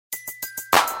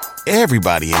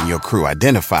Everybody in your crew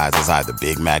identifies as either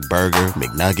Big Mac Burger,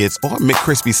 McNuggets, or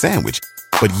McCrispy Sandwich.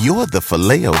 But you're the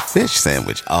Filet-O-Fish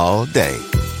Sandwich all day.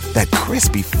 That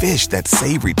crispy fish, that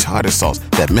savory tartar sauce,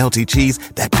 that melty cheese,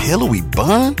 that pillowy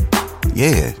bun.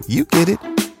 Yeah, you get it.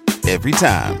 Every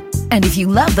time. And if you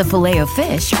love the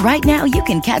Filet-O-Fish, right now you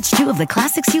can catch two of the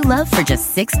classics you love for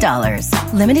just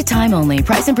 $6. Limited time only.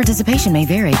 Price and participation may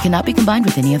vary. Cannot be combined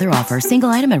with any other offer. Single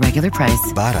item at regular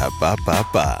price.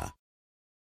 Ba-da-ba-ba-ba.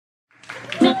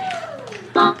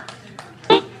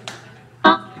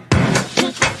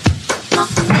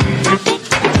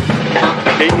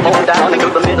 Came on down into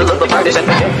the middle of the party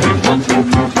center.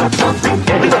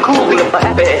 Into the cool of the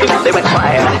happy, they went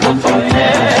quiet.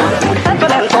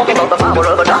 Laughing and talking about the power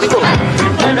of the gospel.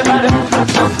 Into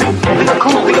the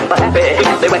cool of the happy,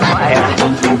 they went quiet.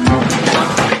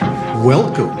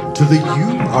 Welcome to the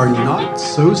You Are Not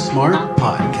So Smart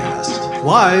podcast,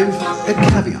 live at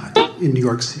Caveat in New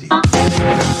York City.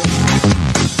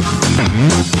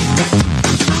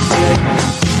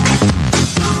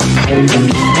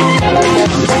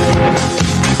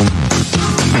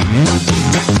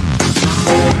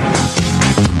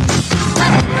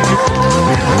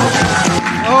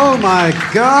 Oh my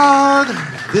God,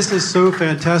 this is so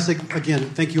fantastic. Again,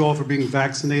 thank you all for being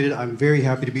vaccinated. I'm very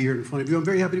happy to be here in front of you. I'm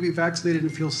very happy to be vaccinated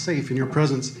and feel safe in your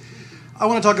presence. I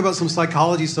want to talk about some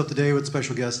psychology stuff today with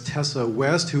special guest Tessa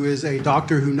West, who is a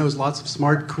doctor who knows lots of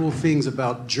smart, cool things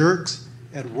about jerks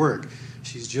at work.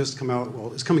 She's just come out,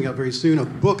 well, it's coming out very soon, a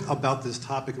book about this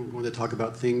topic, and we're going to talk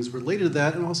about things related to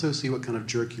that and also see what kind of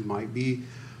jerk you might be,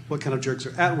 what kind of jerks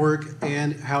are at work,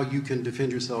 and how you can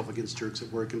defend yourself against jerks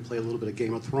at work and play a little bit of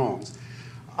Game of Thrones.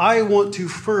 I want to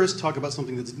first talk about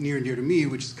something that's near and dear to me,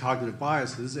 which is cognitive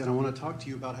biases, and I want to talk to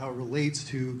you about how it relates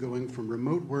to going from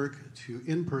remote work to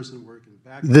in-person work and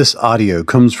back. This audio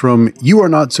comes from You Are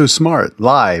Not So Smart,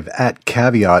 live at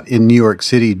Caveat in New York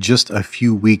City just a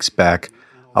few weeks back.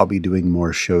 I'll be doing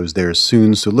more shows there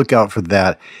soon, so look out for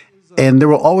that. And there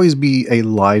will always be a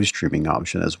live streaming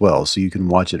option as well, so you can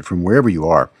watch it from wherever you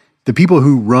are. The people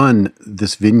who run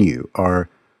this venue are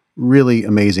really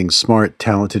amazing, smart,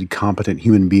 talented, competent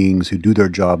human beings who do their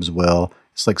jobs well.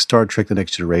 It's like Star Trek The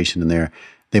Next Generation in there.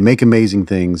 They make amazing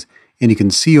things, and you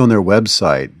can see on their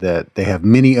website that they have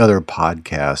many other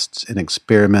podcasts and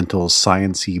experimental,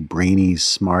 sciencey, brainy,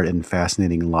 smart, and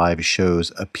fascinating live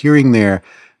shows appearing there,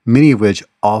 many of which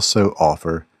also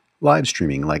offer live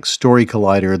streaming, like Story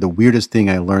Collider, The Weirdest Thing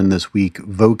I Learned This Week,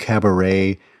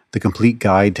 Vocabarret, The Complete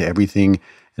Guide to Everything,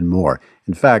 and more.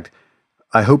 In fact,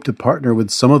 I hope to partner with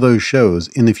some of those shows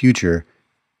in the future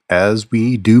as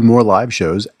we do more live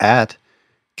shows at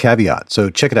Caveat. So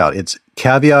check it out. It's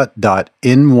caveat.nyc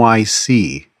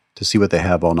to see what they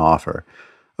have on offer.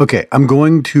 Okay, I'm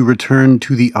going to return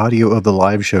to the audio of the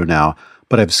live show now,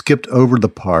 but I've skipped over the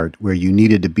part where you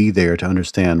needed to be there to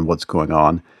understand what's going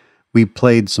on. We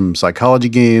played some psychology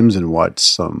games and watched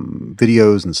some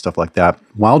videos and stuff like that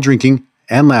while drinking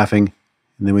and laughing,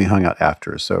 and then we hung out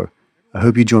after. So I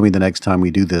hope you join me the next time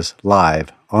we do this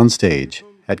live on stage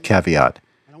at Caveat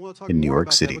in New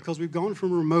York City. Because we've gone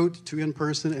from remote to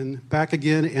in-person and back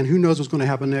again, and who knows what's going to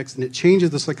happen next, and it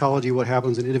changes the psychology of what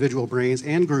happens in individual brains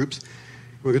and groups.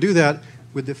 We're going to do that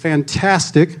with the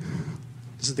fantastic,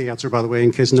 this is the answer, by the way,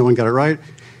 in case no one got it right,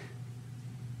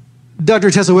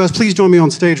 Dr. Tessa West. Please join me on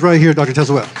stage right here, Dr.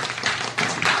 Tessa West.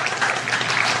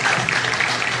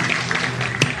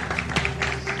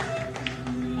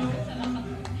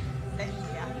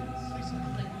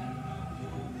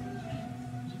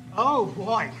 Oh,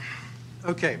 boy.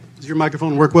 Okay, does your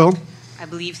microphone work well? I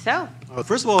believe so.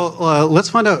 First of all, let's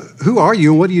find out, who are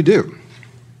you and what do you do?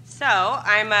 So,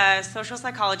 I'm a social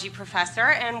psychology professor,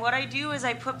 and what I do is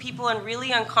I put people in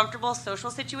really uncomfortable social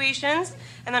situations,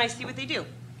 and then I see what they do.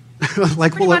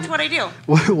 Like, pretty much what I do.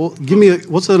 Well, give me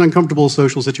what's an uncomfortable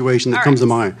social situation that comes to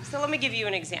mind? So let me give you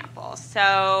an example.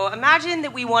 So imagine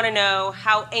that we want to know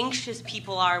how anxious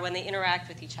people are when they interact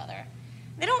with each other.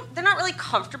 They're not really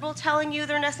comfortable telling you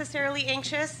they're necessarily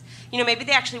anxious. You know, maybe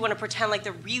they actually want to pretend like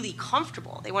they're really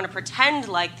comfortable. They want to pretend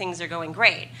like things are going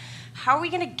great. How are we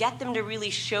going to get them to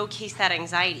really showcase that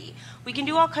anxiety? We can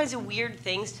do all kinds of weird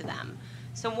things to them.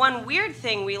 So one weird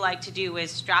thing we like to do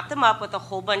is strap them up with a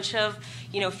whole bunch of,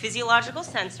 physiological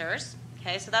sensors.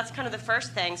 Okay, so that's kind of the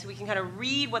first thing. So we can kind of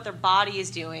read what their body is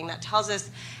doing. That tells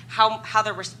us how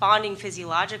they're responding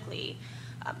physiologically.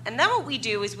 And then what we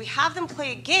do is we have them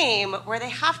play a game where they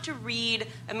have to read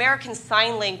American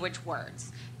Sign Language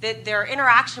words that their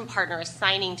interaction partner is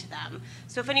signing to them.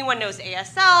 So if anyone knows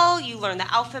ASL, you learn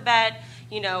the alphabet,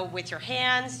 with your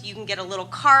hands. You can get a little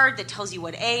card that tells you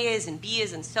what A is and B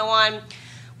is and so on.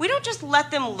 we don't just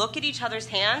let them look at each other's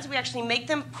hands, we actually make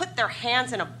them put their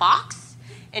hands in a box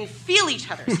and feel each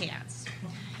other's hands.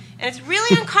 And it's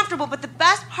really uncomfortable, but the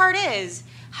best part is,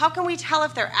 how can we tell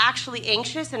if they're actually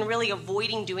anxious and really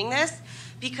avoiding doing this?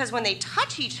 Because when they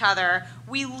touch each other,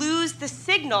 we lose the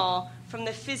signal from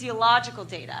the physiological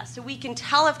data. So we can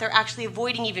tell if they're actually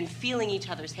avoiding even feeling each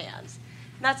other's hands.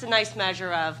 And that's a nice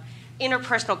measure of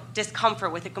interpersonal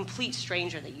discomfort with a complete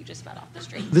stranger that you just met off the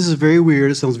street. This is very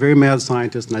weird. It sounds very mad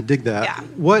scientist, and I dig that. Yeah.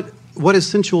 What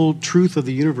essential truth of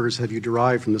the universe have you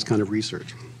derived from this kind of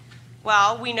research?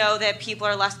 Well, we know that people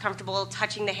are less comfortable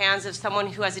touching the hands of someone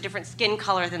who has a different skin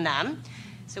color than them.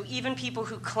 So even people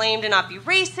who claim to not be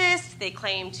racist, they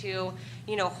claim to,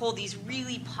 hold these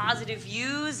really positive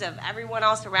views of everyone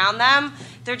else around them,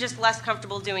 they're just less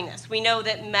comfortable doing this. We know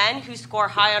that men who score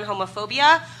high on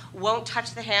homophobia won't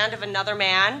touch the hand of another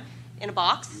man in a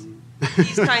box,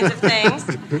 these kinds of things.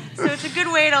 So it's a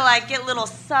good way to get little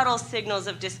subtle signals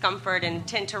of discomfort and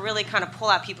tend to really kind of pull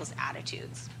out people's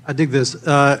attitudes. I dig this.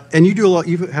 And you do a lot,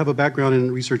 you have a background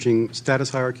in researching status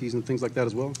hierarchies and things like that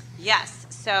as well? Yes.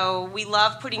 So we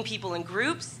love putting people in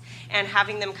groups and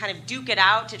having them kind of duke it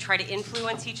out to try to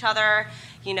influence each other.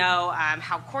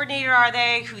 How coordinated are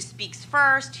they? Who speaks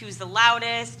first? Who's the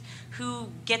loudest? Who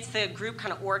gets the group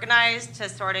kind of organized to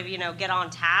sort of, get on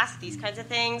task? These kinds of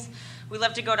things. We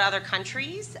love to go to other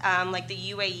countries, like the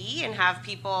UAE, and have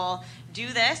people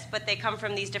do this, but they come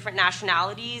from these different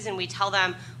nationalities, and we tell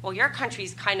them, well, your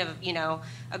country's kind of,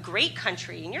 a great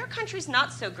country, and your country's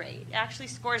not so great. It actually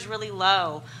scores really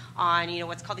low on,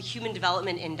 what's called the Human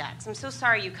Development Index. I'm so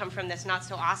sorry you come from this not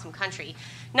so awesome country.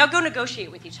 Now go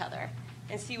negotiate with each other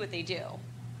and see what they do.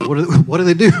 What do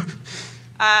they do?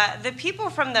 The people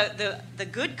from the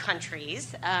good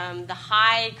countries, the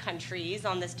high countries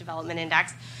on this development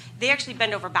index, they actually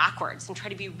bend over backwards and try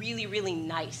to be really, really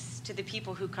nice to the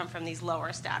people who come from these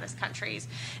lower status countries.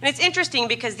 And it's interesting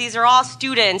because these are all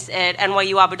students at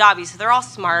NYU Abu Dhabi, so they're all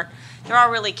smart, they're all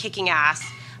really kicking ass,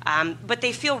 but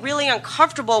they feel really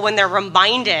uncomfortable when they're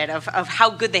reminded of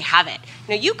how good they have it.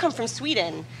 You come from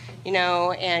Sweden,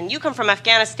 and you come from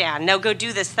Afghanistan, now go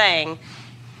do this thing.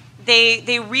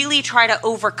 They really try to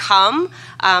overcome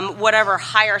whatever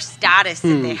higher status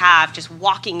that they have just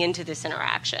walking into this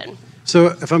interaction. So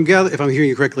if I'm hearing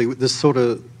you correctly, this sort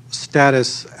of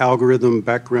status algorithm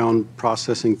background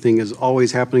processing thing is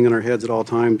always happening in our heads at all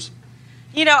times?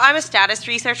 I'm a status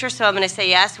researcher, so I'm going to say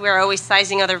yes. We're always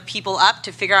sizing other people up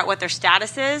to figure out what their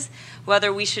status is,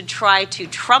 whether we should try to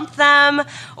trump them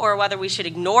or whether we should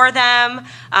ignore them.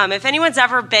 If anyone's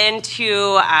ever been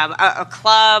to a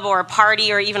club or a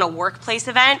party or even a workplace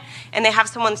event and they have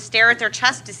someone stare at their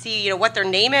chest to see what their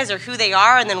name is or who they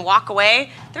are and then walk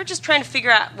away, they're just trying to figure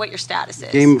out what your status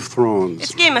is. Game of Thrones.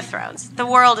 It's Game of Thrones. The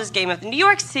world is Game of Thrones. New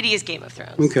York City is Game of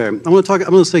Thrones. Okay. I'm going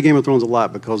to say Game of Thrones a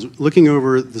lot because looking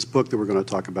over this book that we're going to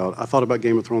talk about, I thought about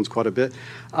Game of Thrones quite a bit.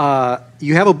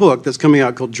 You have a book that's coming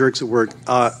out called Jerks at Work.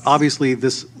 Obviously,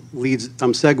 this leads,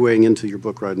 I'm segueing into your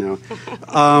book right now.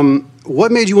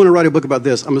 What made you want to write a book about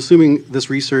this? I'm assuming this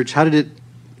research, how did it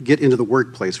get into the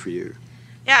workplace for you?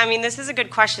 Yeah, this is a good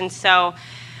question. So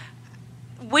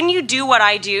when you do what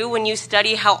I do, when you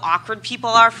study how awkward people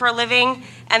are for a living,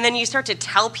 and then you start to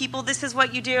tell people this is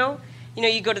what you do,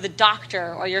 you go to the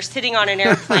doctor or you're sitting on an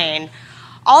airplane,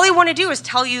 all they want to do is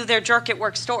tell you their jerk at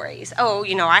work stories. Oh,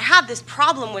 I have this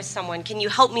problem with someone. Can you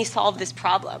help me solve this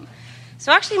problem?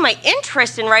 So actually my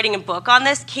interest in writing a book on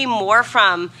this came more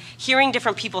from hearing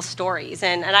different people's stories.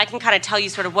 And I can kind of tell you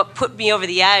sort of what put me over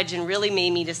the edge and really made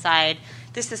me decide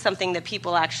this is something that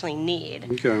people actually need.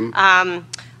 Okay.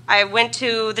 I went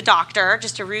to the doctor,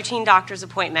 just a routine doctor's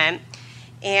appointment,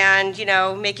 and,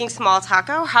 making small talk.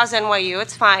 Oh, how's NYU?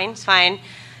 It's fine, it's fine.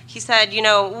 He said,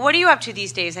 what are you up to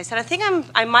these days? I said, I think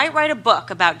I might write a book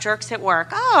about jerks at work.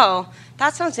 Oh,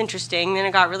 that sounds interesting. Then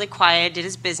it got really quiet, did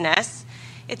his business.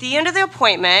 At the end of the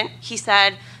appointment, he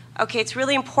said, okay, it's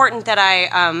really important that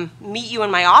I meet you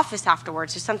in my office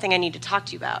afterwards. There's something I need to talk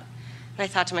to you about. And I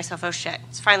thought to myself, oh shit,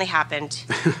 it's finally happened.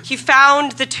 He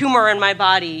found the tumor in my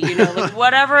body,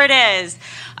 whatever it is.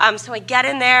 So I get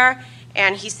in there,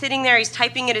 and he's sitting there, he's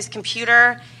typing at his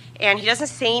computer, and he doesn't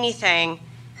say anything.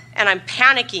 And I'm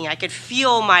panicking. I could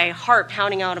feel my heart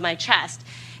pounding out of my chest.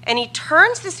 And he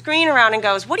turns the screen around and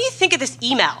goes, what do you think of this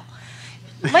email?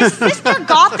 My sister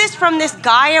got this from this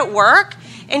guy at work,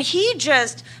 and he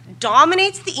just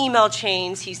dominates the email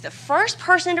chains. He's the first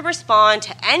person to respond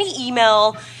to any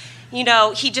email.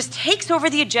 he just takes over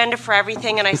the agenda for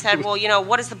everything. And I said, well,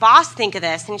 what does the boss think of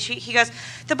this? And he goes,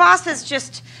 the boss is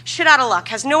just shit out of luck,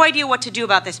 has no idea what to do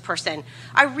about this person.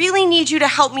 I really need you to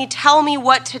help me tell me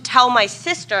what to tell my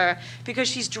sister because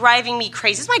she's driving me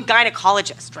crazy. This is my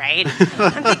gynecologist, right?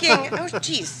 I'm thinking, oh,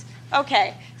 geez.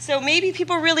 Okay, so maybe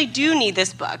people really do need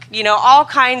this book. All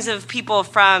kinds of people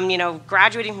from,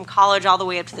 graduating from college all the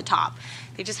way up to the top.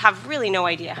 They just have really no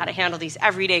idea how to handle these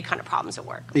everyday kind of problems at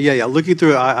work. Yeah. Looking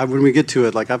through it, when we get to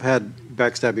it, I've had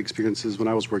backstab experiences when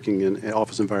I was working in an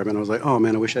office environment. I was like, oh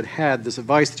man, I wish I'd had this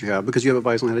advice that you have, because you have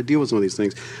advice on how to deal with some of these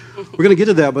things. We're going to get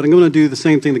to that, but I'm going to do the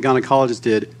same thing the gynecologist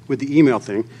did with the email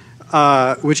thing.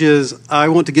 Which is, I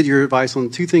want to get your advice on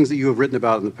two things that you have written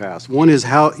about in the past. One is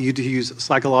how you use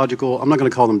psychological, I'm not going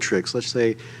to call them tricks, let's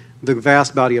say the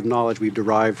vast body of knowledge we've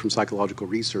derived from psychological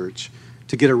research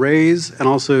to get a raise, and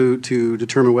also to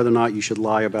determine whether or not you should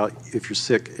lie about if you're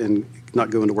sick and not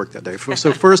go into work that day.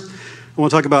 So first, I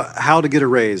want to talk about how to get a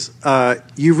raise.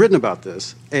 You've written about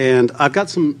this, and I've got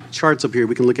some charts up here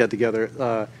we can look at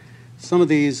together. Some of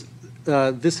these,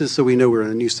 this is so we know we're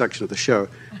in a new section of the show.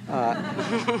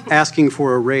 Asking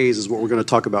for a raise is what we're going to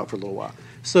talk about for a little while.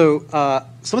 So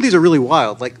some of these are really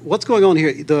wild. What's going on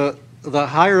here? The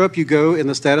higher up you go in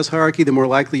the status hierarchy, the more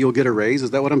likely you'll get a raise.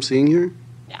 Is that what I'm seeing here?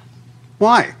 Yeah.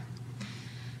 Why?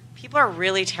 People are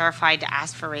really terrified to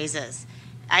ask for raises.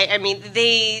 I mean,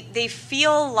 they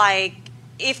feel like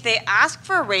if they ask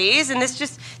for a raise, and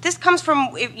this comes from,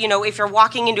 if you're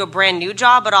walking into a brand new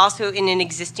job, but also in an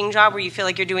existing job where you feel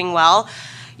like you're doing well,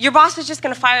 your boss is just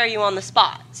going to fire you on the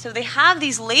spot. So they have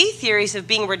these lay theories of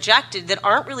being rejected that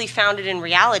aren't really founded in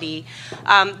reality.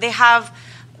 They have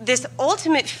this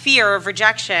ultimate fear of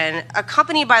rejection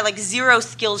accompanied by zero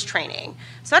skills training.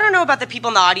 So I don't know about the people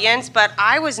in the audience, but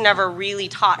I was never really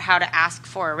taught how to ask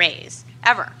for a raise,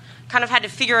 ever. Kind of had to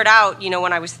figure it out,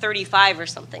 when I was 35 or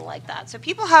something like that. So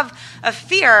people have a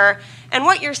fear, and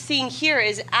what you're seeing here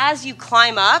is as you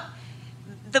climb up,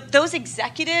 those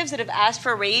executives that have asked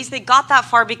for a raise, they got that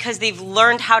far because they've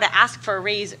learned how to ask for a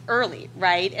raise early,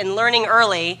 right? And learning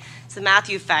early, it's the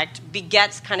Matthew effect,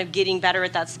 begets kind of getting better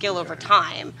at that skill over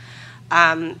time.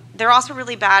 They're also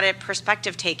really bad at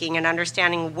perspective taking and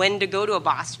understanding when to go to a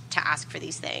boss to ask for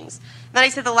these things. Then I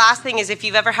said the last thing is, if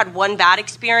you've ever had one bad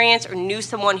experience or knew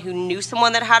someone who knew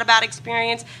someone that had a bad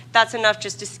experience, that's enough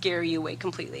just to scare you away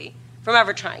completely from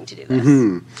ever trying to do this.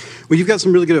 Mm-hmm. Well, you've got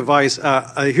some really good advice.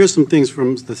 Here's some things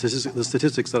from the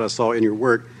statistics that I saw in your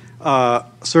work.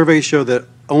 Surveys show that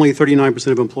only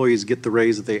 39% of employees get the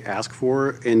raise that they ask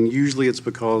for, and usually it's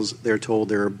because they're told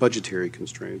there are budgetary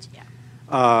constraints,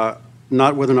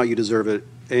 not whether or not you deserve it.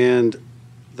 And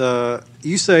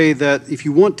you say that if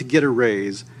you want to get a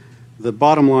raise, the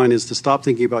bottom line is to stop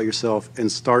thinking about yourself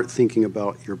and start thinking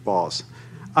about your boss.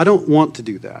 I don't want to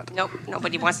do that. Nope,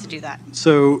 nobody wants to do that.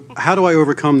 So how do I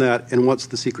overcome that, and what's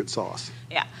the secret sauce?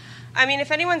 Yeah. I mean,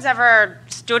 if anyone's ever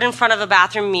stood in front of a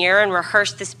bathroom mirror and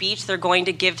rehearsed the speech they're going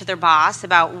to give to their boss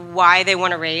about why they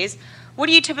want to raise, what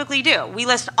do you typically do? We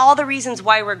list all the reasons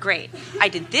why we're great. I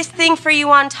did this thing for you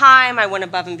on time. I went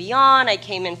above and beyond. I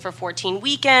came in for 14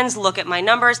 weekends. Look at my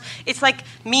numbers. It's like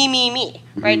me, right?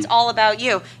 Mm-hmm. It's all about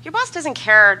you. Your boss doesn't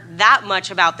care that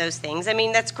much about those things. I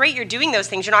mean, that's great you're doing those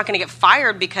things. You're not going to get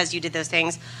fired because you did those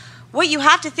things. What you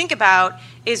have to think about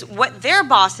is what their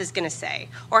boss is going to say,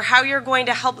 or how you're going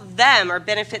to help them or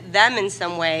benefit them in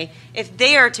some way if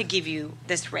they are to give you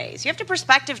this raise. You have to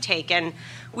perspective take, and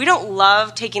we don't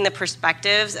love taking the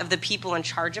perspectives of the people in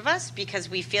charge of us because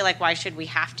we feel like, why should we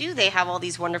have to? They have all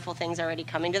these wonderful things already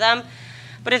coming to them.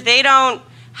 But if they don't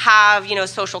have,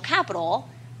 social capital,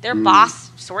 their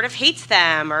boss sort of hates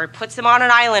them or puts them on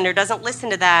an island or doesn't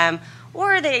listen to them,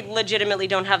 or they legitimately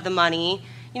don't have the money.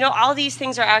 All these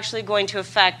things are actually going to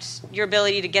affect your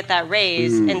ability to get that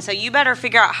raise. And so you better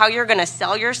figure out how you're going to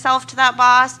sell yourself to that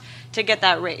boss to get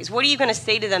that raise. What are you going to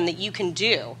say to them that you can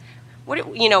do? They're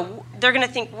going to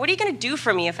think, what are you going to do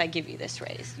for me if I give you this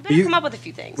raise? You better come up with a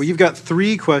few things. Well, you've got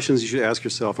 3 questions you should ask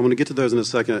yourself. I'm going to get to those in a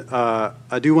second.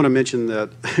 I do want to mention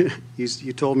that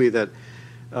you told me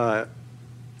that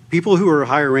people who are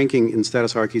higher ranking in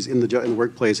status hierarchies in the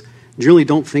workplace generally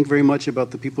don't think very much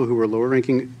about the people who are lower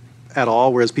ranking at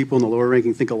all, whereas people in the lower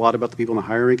ranking think a lot about the people in the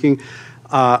higher ranking.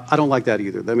 I don't like that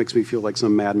either. That makes me feel like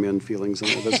some Mad Men feelings,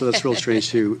 and all that, so that's real strange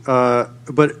too.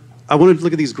 But I wanted to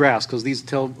look at these graphs because these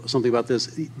tell something about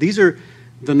this. These are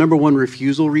the number one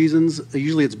refusal reasons.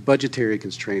 Usually it's budgetary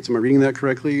constraints. Am I reading that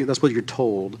correctly? That's what you're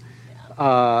told.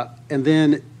 And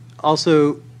then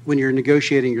also when you're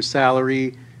negotiating your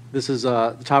salary, this is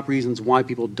the top reasons why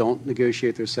people don't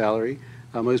negotiate their salary.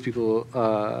 Most people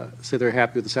say they're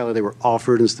happy with the salary they were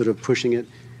offered instead of pushing it.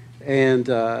 And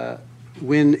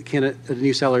when can a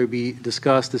new salary be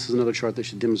discussed? This is another chart that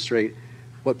should demonstrate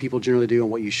what people generally do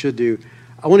and what you should do.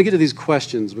 I want to get to these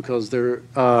questions because they're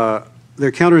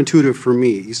counterintuitive for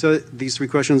me. You said these 3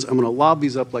 questions. I'm going to lob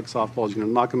these up like softballs. You're going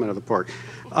to knock them out of the park.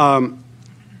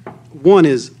 One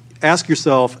is, ask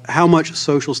yourself, how much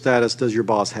social status does your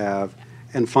boss have?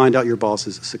 And find out your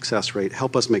boss's success rate.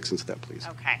 Help us make sense of that, please.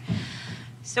 Okay.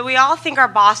 So we all think our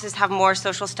bosses have more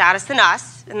social status than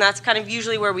us, and that's kind of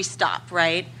usually where we stop,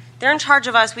 right? They're in charge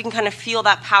of us. We can kind of feel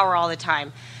that power all the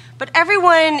time. But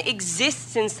everyone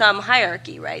exists in some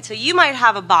hierarchy, right? So you might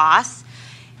have a boss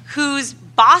whose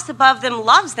boss above them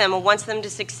loves them and wants them to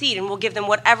succeed and will give them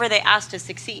whatever they ask to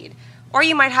succeed. Or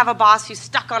you might have a boss who's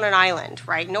stuck on an island,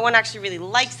 right? No one actually really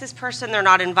likes this person. They're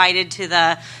not invited to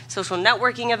the social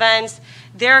networking events.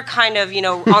 They're kind of,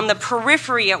 on the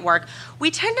periphery at work. We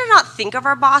tend to not think of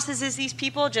our bosses as these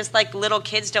people, just like little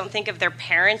kids don't think of their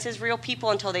parents as real people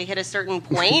until they hit a certain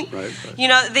point.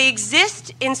 Right. They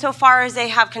exist insofar as they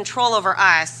have control over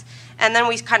us. And then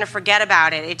we kind of forget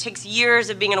about it. It takes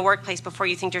years of being in a workplace before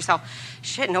you think to yourself,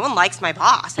 shit, no one likes my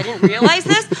boss. I didn't realize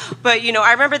this. But,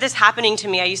 I remember this happening to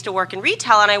me. I used to work in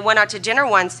retail, and I went out to dinner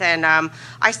once, and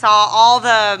I saw all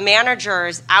the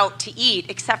managers out to eat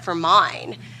except for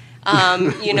mine,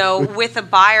 with a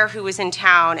buyer who was in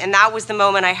town. And that was the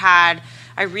moment I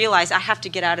realized I have to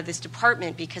get out of this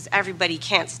department because everybody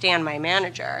can't stand my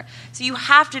manager. So you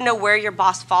have to know where your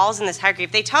boss falls in this hierarchy.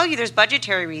 If they tell you there's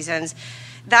budgetary reasons,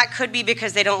 that could be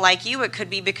because they don't like you. It could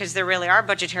be because there really are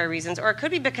budgetary reasons. Or it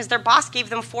could be because their boss gave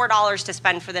them $4 to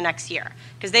spend for the next year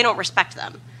because they don't respect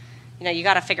them. You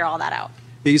got to figure all that out.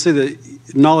 Yeah, you say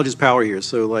that knowledge is power here.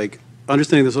 So,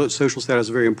 understanding the social status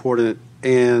is very important.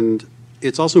 And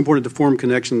it's also important to form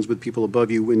connections with people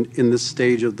above you in this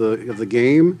stage of the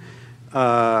game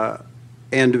and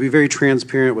to be very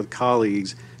transparent with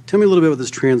colleagues. Tell me a little bit about this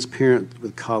transparent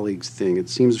with colleagues thing. It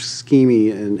seems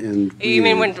schemy and You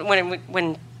mean weird.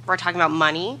 when we're talking about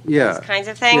money? Yeah. Those kinds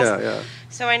of things? Yeah.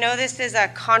 So I know this is a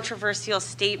controversial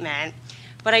statement,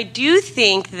 but I do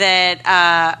think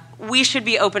that we should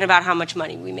be open about how much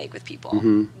money we make with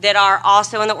people that are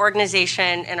also in the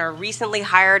organization and are recently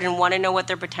hired and want to know what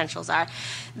their potentials are.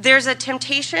 There's a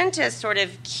temptation to sort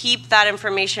of keep that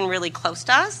information really close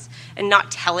to us and not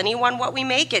tell anyone what we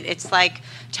make. It's like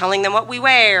telling them what we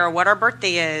weigh or what our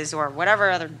birthday is or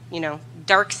whatever other,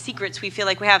 dark secrets we feel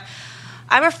like we have.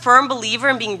 I'm a firm believer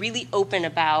in being really open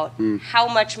about how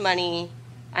much money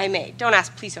I made.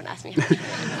 Please don't ask me how much I made.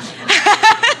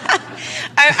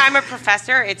 I'm a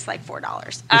professor. It's like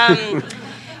 $4.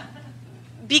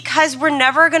 Because we're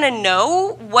never going to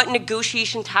know what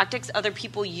negotiation tactics other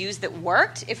people use that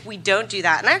worked if we don't do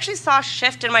that. And I actually saw a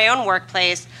shift in my own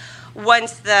workplace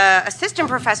once the assistant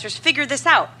professors figured this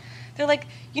out. They're like,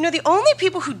 the only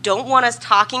people who don't want us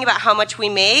talking about how much we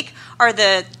make are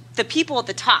the people at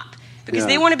the top. Because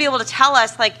they want to be able to tell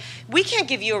us, we can't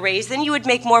give you a raise, then you would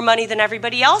make more money than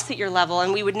everybody else at your level,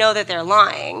 and we would know that they're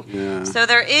lying. Yeah. So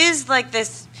there is,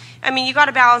 this, you got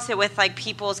to balance it with,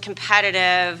 people's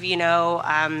competitive,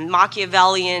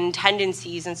 Machiavellian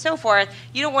tendencies and so forth.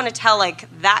 You don't want to tell,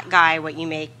 that guy what you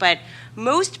make. But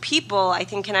most people, I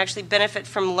think, can actually benefit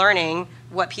from learning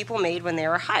what people made when they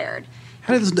were hired.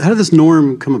 How did this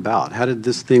norm come about? How did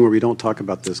this thing where we don't talk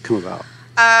about this come about?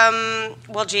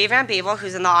 Well, Jay Van Bavel,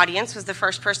 who's in the audience, was the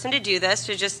first person to do this,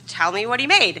 to just tell me what he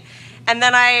made. And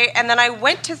then I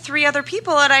went to 3 other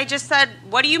people and I just said,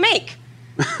 what do you make?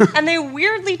 And they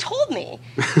weirdly told me.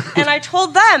 And I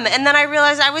told them, and then I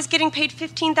realized I was getting paid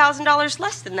 $15,000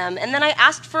 less than them. And then I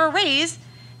asked for a raise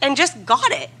and just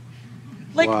got it.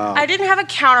 Wow. I didn't have a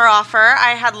counteroffer.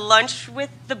 I had lunch with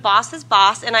the boss's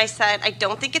boss, and I said, I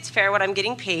don't think it's fair what I'm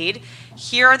getting paid.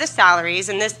 Here are the salaries.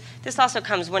 And this also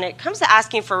comes, when it comes to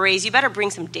asking for a raise, you better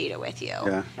bring some data with you.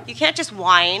 Yeah. You can't just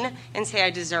whine and say, I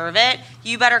deserve it.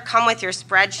 You better come with your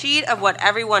spreadsheet of what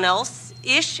everyone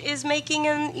else-ish is making,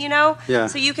 and Yeah.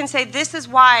 So you can say, this is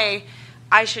why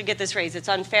I should get this raise. It's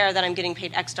unfair that I'm getting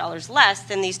paid X dollars less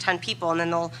than these 10 people. And then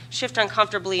they'll shift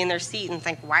uncomfortably in their seat and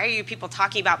think, why are you people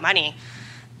talking about money?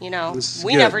 We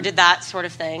never did that sort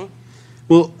of thing.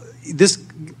 Well, this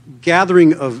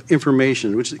gathering of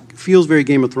information, which feels very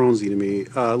Game of Thronesy to me,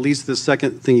 leads to the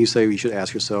second thing you say you should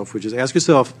ask yourself, which is ask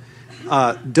yourself,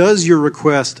 does your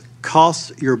request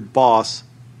cost your boss,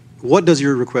 what does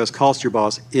your request cost your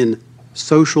boss in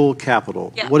social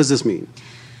capital? Yeah. What does this mean?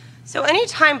 So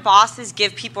anytime bosses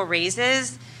give people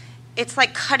raises, it's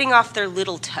like cutting off their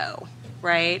little toe,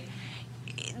 right?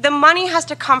 The money has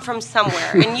to come from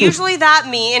somewhere. And usually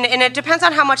and it depends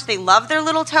on how much they love their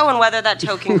little toe and whether that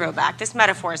toe can grow back. This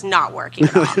metaphor is not working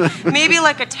at all. Maybe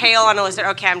like a tail on a lizard.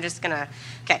 Okay, I'm just going to,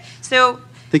 okay. So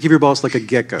Think of your boss like a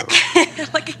gecko.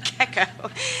 like a gecko.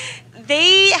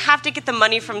 They have to get the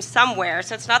money from somewhere,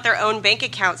 so it's not their own bank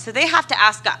account, so they have to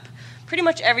ask up. Pretty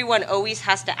much everyone always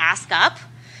has to ask up,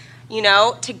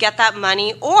 to get that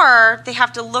money, or they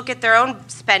have to look at their own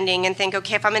spending and think,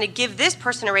 okay, if I'm going to give this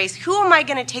person a raise, who am I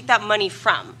going to take that money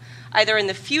from, either in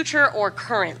the future or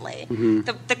currently?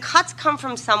 The cuts come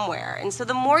from somewhere, and so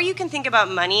the more you can think about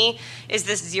money is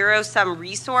this zero-sum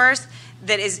resource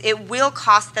that it will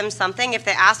cost them something. If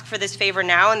they ask for this favor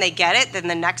now and they get it, then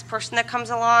the next person that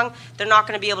comes along, they're not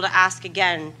going to be able to ask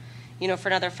again, for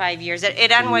another 5 years. At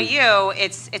NYU,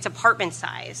 it's apartment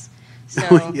size.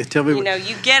 So Yeah, tell me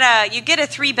you get a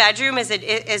 3-bedroom as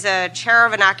a chair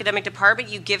of an academic department.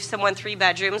 You give someone 3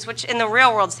 bedrooms, which in the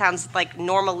real world sounds like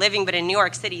normal living, but in New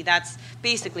York City, that's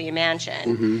basically a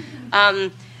mansion.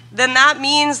 Then that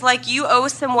means you owe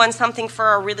someone something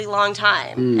for a really long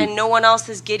time, and no one else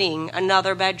is getting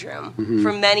another bedroom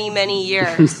for many, many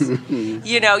years.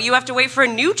 You have to wait for a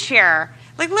new chair.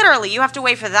 Literally, you have to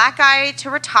wait for that guy to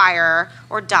retire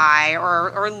or die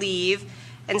or leave,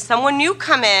 and someone new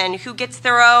come in who gets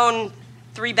their own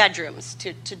 3 bedrooms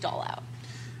to dole out.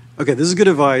 Okay, this is good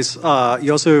advice.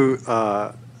 You also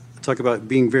talk about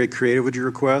being very creative with your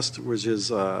request, which is,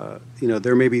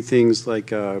 there may be things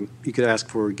like you could ask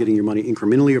for getting your money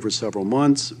incrementally over several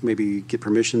months, maybe get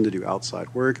permission to do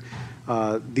outside work.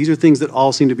 These are things that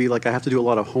all seem to be I have to do a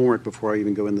lot of homework before I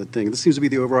even go in the thing. This seems to be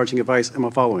the overarching advice. Am I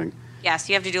following? Yes,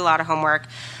 you have to do a lot of homework.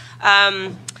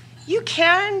 You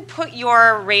can put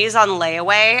your raise on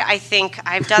layaway. I think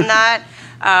I've done that.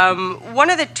 One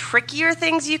of the trickier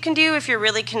things you can do if you're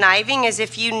really conniving is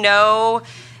if you know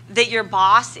that your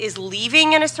boss is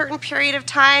leaving in a certain period of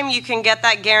time, you can get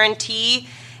that guarantee,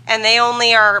 and they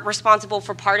only are responsible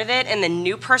for part of it, and the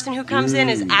new person who comes in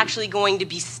is actually going to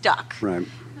be stuck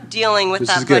dealing with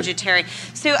that budgetary.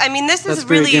 So, this is really... That's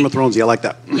very Game of Thrones. I like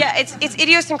that. Yeah, it's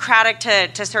idiosyncratic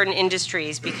to certain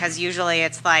industries, because usually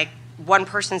it's one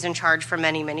person's in charge for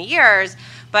many, many years,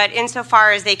 but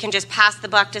insofar as they can just pass the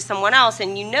buck to someone else,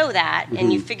 and you know that,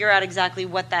 and you figure out exactly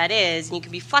what that is, and you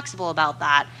can be flexible about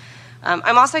that.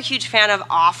 I'm also a huge fan of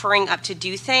offering up to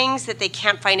do things that they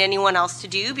can't find anyone else to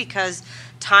do, because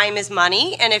time is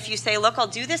money. And if you say, look, I'll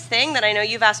do this thing that I know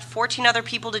you've asked 14 other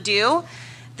people to do,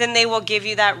 then they will give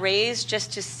you that raise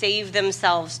just to save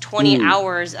themselves 20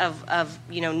 hours of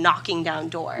knocking down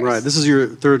doors. Right. This is your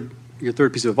third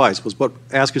piece of advice, was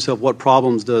ask yourself, what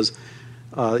problems does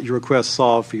your request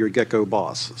solve for your gecko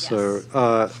boss? Yes.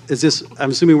 So I'm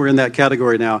assuming we're in that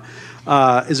category now.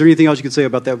 Is there anything else you could say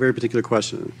about that very particular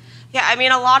question? Yeah,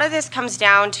 a lot of this comes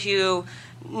down to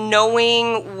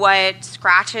knowing what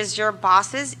scratches your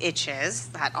boss's itches.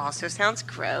 That also sounds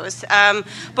gross.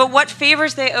 But what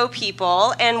favors they owe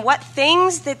people, and what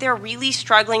things that they're really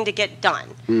struggling to get done.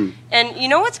 And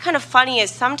what's kind of funny is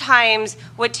sometimes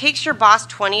what takes your boss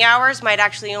 20 hours might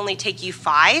actually only take you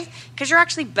 5, because you're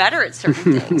actually better at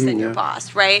certain things than your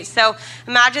boss, right? So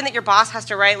imagine that your boss has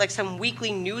to write some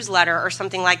weekly newsletter or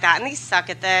something like that, and they suck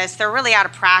at this. They're really out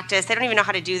of practice. They don't even know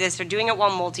how to do this. They're doing it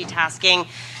while multitasking.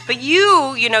 But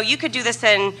you could do this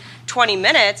in 20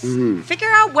 minutes. Figure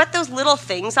out what those little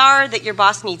things are that your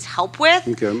boss needs help with,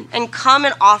 and come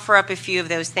and offer up a few of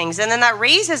those things. And then that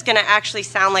raise is going to actually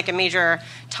sound like a major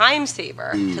time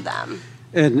saver to them.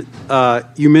 And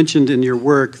you mentioned in your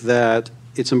work that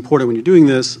it's important when you're doing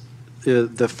this,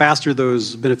 the faster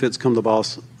those benefits come to the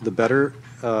boss, the better.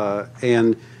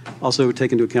 And also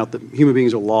take into account that human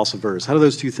beings are loss averse. How do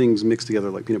those two things mix together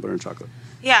like peanut butter and chocolate?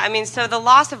 Yeah, so the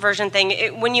loss aversion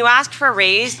thing, when you ask for a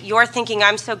raise, you're thinking,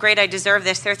 I'm so great, I deserve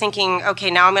this. They're thinking,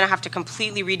 okay, now I'm going to have to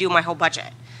completely redo my whole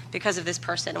budget because of this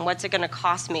person, and what's it going to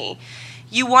cost me?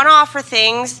 You want to offer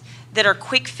things that are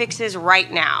quick fixes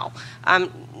right now.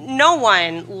 No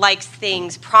one likes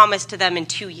things promised to them in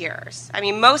 2 years.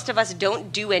 Most of us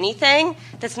don't do anything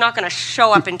that's not going to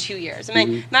show up in 2 years.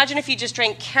 Imagine if you just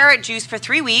drank carrot juice for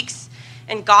 3 weeks,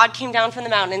 and God came down from the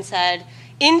mountain and said,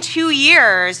 in 2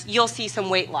 years, you'll see some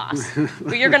weight loss.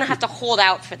 But you're going to have to hold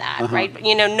out for that, right?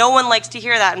 No one likes to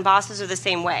hear that, and bosses are the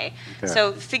same way. Okay.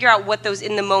 So figure out what those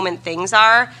in-the-moment things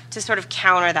are to sort of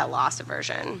counter that loss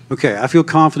aversion. Okay, I feel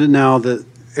confident now that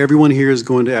everyone here is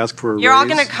going to ask for a raise. You're all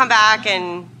going to come back,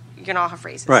 and you're going to all have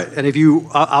raises. Right, and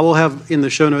I will have in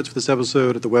the show notes for this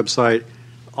episode at the website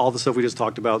all the stuff we just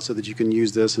talked about, so that you can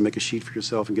use this and make a sheet for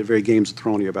yourself and get very Games of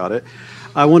Thrones about it.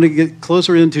 I want to get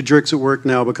closer into jerks at work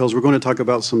now, because we're going to talk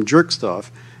about some jerk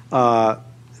stuff.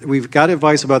 We've got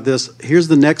advice about this. Here's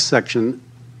the next section: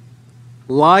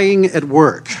 lying at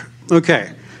work.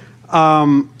 Okay.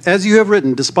 As you have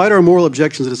written, despite our moral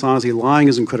objections to dishonesty, lying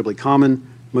is incredibly common.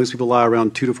 Most people lie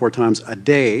around 2 to 4 times a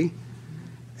day.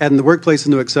 And the workplace is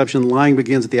no exception. Lying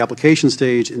begins at the application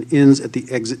stage and ends at the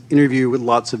exit interview with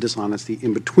lots of dishonesty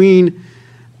in between.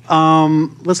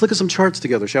 Let's look at some charts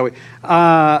together, shall we?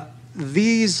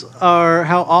 These are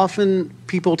how often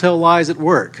people tell lies at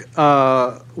work.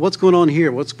 What's going on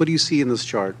here? What do you see in this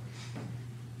chart?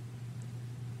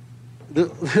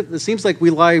 It seems like we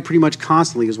lie pretty much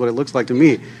constantly is what it looks like to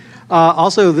me.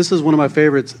 Also, this is one of my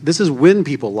favorites. This is when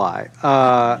people lie.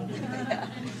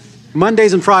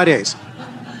 Mondays and Fridays.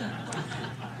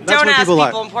 Don't ask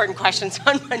people important questions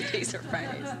on Mondays or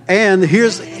Fridays. And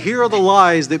here are the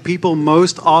lies that people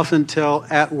most often tell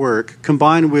at work,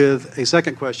 combined with a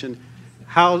second question: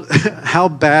 how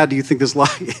bad do you think this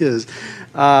lie is?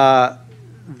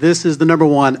 This is the number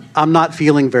one: I'm not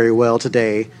feeling very well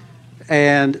today.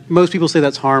 And most people say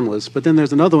that's harmless. But then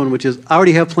there's another one, which is, I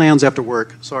already have plans after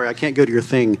work. Sorry, I can't go to your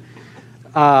thing.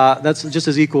 That's just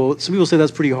as equal. Some people say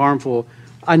that's pretty harmful.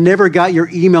 I never got your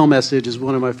email message is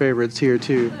one of my favorites here,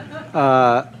 too.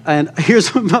 And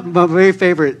here's my very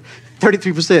favorite,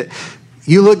 33%.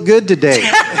 You look good today.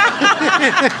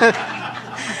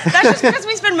 That's just because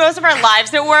we spend most of our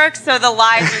lives at work, so the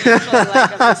lies are usually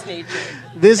like of this nature.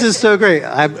 This is so great.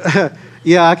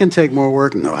 Yeah, I can take more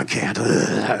work. No, I can't.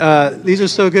 These are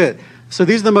so good. So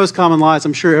these are the most common lies.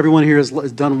 I'm sure everyone here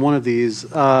has done one of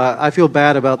these. I feel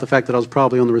bad about the fact that I was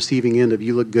probably on the receiving end of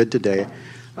 "you look good today."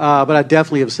 But I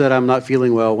definitely have said I'm not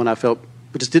feeling well when I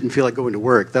just didn't feel like going to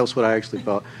work. That was what I actually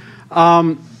felt.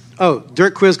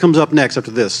 Dirt quiz comes up next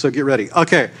after this, so get ready.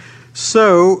 Okay,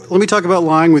 so let me talk about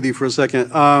lying with you for a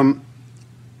second.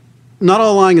 Not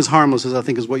all lying is harmless, as I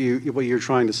think is what you're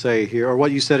trying to say here, or what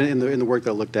you said in the work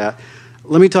that I looked at.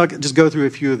 Let me just go through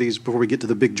a few of these before we get to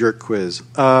the big jerk quiz.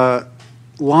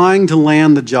 Lying to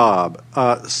land the job.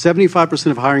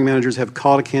 75% of hiring managers have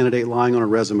caught a candidate lying on a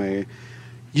resume,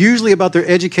 usually about their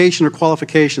education or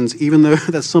qualifications, even though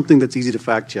that's something that's easy to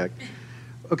fact check.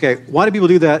 Okay, why do people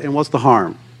do that, and what's the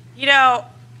harm? You know,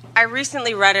 I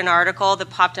recently read an article that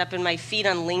popped up in my feed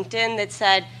on LinkedIn that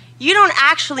said, you don't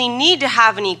actually need to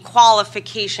have any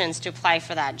qualifications to apply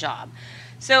for that job.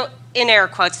 So, in air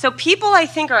quotes. So people, I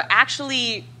think, are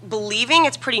actually believing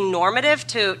it's pretty normative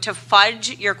to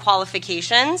fudge your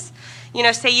qualifications. You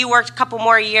know, say you worked a couple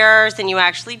more years than you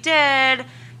actually did.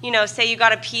 You know, say you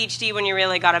got a PhD when you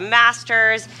really got a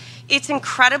master's. It's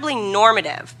incredibly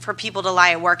normative for people to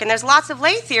lie at work. And there's lots of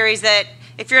lay theories that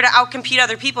if you're to outcompete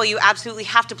other people, you absolutely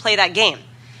have to play that game.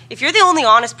 If you're the only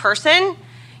honest person,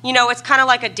 you know, it's kind of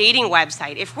like a dating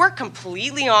website. If we're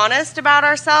completely honest about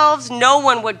ourselves, no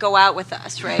one would go out with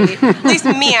us, right? At least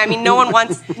me. I mean, no one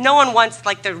wants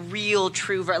like the real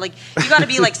true, like you got to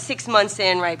be like 6 months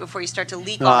in, right, before you start to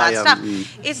leak all that stuff.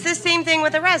 It's the same thing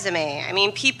with a resume. I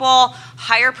mean, people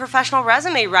hire professional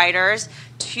resume writers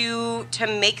to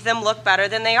make them look better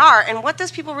than they are. And what those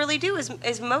people really do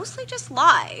is mostly just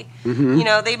lie. Mm-hmm. You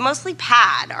know, they mostly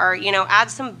pad or, you know,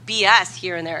 add some BS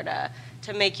here and there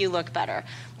to make you look better.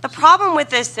 The problem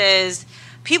with this is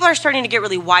people are starting to get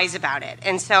really wise about it.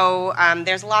 And so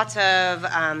there's lots of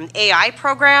AI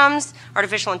programs,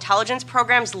 artificial intelligence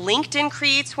programs. LinkedIn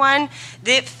creates one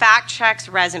that fact checks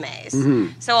resumes.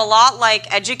 Mm-hmm. So a lot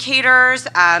like educators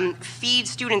feed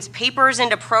students papers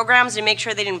into programs to make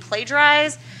sure they didn't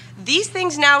plagiarize. These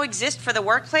things now exist for the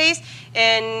workplace.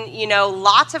 And, you know,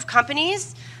 lots of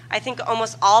companies, I think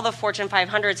almost all the Fortune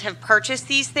 500s have purchased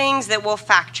these things that will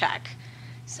fact check.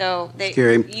 So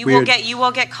you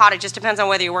will get caught. It just depends on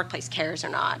whether your workplace cares or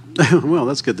not. Well,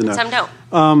 that's good to know. Some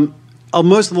don't.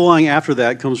 Most of the lying after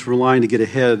that comes from lying to get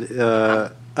ahead.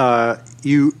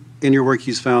 You in your work,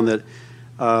 you found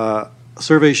that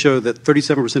surveys show that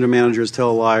 37% of managers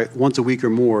tell a lie once a week or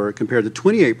more, compared to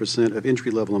 28% of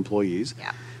entry-level employees.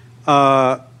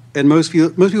 Yeah. And most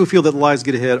people feel that lies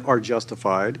to get ahead are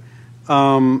justified.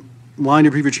 Lying to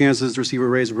improve your chances to receive a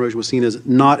raise or promotion was seen as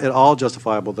not at all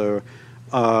justifiable, though.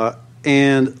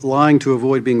 And lying to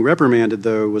avoid being reprimanded,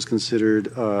 though, was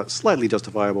considered slightly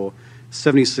justifiable.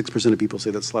 76% of people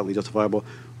say that's slightly justifiable.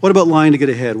 What about lying to get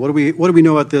ahead? What do we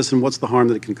know about this, and what's the harm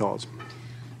that it can cause?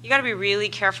 You got to be really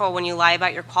careful when you lie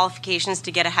about your qualifications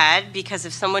to get ahead, because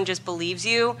if someone just believes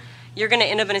you, you're going to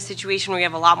end up in a situation where you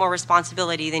have a lot more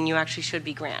responsibility than you actually should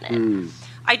be granted.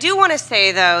 I do want to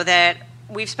say, though, that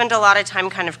we've spent a lot of time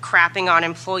kind of crapping on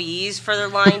employees for their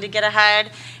lying to get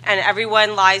ahead, and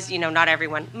everyone lies, you know, not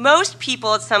everyone. Most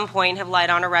people at some point have lied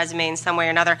on a resume in some way or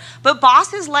another, but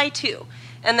bosses lie too.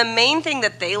 And the main thing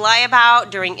that they lie about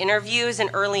during interviews and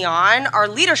early on are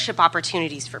leadership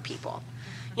opportunities for people.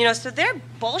 You know, so they're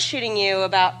bullshitting you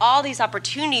about all these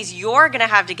opportunities you're going to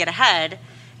have to get ahead,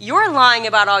 you're lying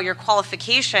about all your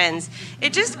qualifications.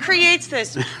 It just creates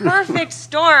this perfect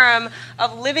storm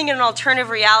of living in an alternative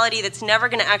reality that's never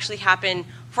going to actually happen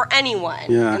for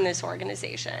anyone in this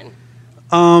organization.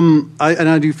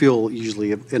 I do feel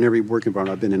usually in every work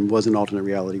environment I've been in was an alternate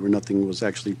reality where nothing was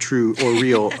actually true or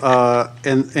real.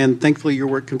 And thankfully your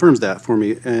work confirms that for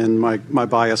me. And my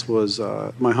bias was,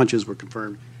 my hunches were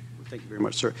confirmed. Thank you very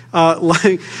much, sir.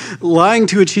 Lying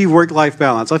to achieve work-life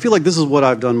balance. I feel like this is what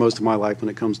I've done most of my life when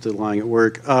it comes to lying at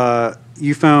work.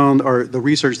 You found, or the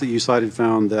research that you cited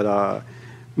found that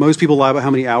most people lie about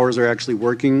how many hours they're actually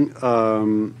working.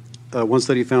 One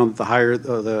study found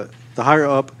that the higher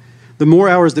up, the more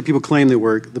hours that people claim they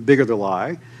work, the bigger the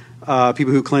lie.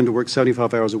 People who claim to work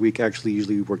 75 hours a week actually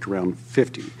usually worked around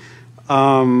 50.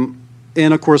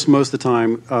 And of course, most of the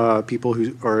time, people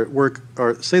who are at work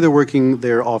say they're working,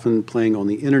 they're often playing on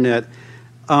the internet.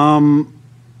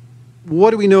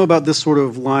 What do we know about this sort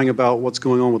of lying about what's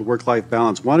going on with work-life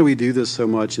balance? Why do we do this so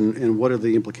much, and what are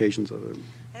the implications of it?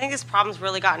 I think this problem's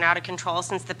really gotten out of control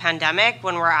since the pandemic,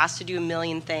 when we're asked to do a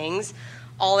million things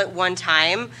all at one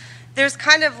time. There's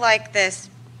kind of like this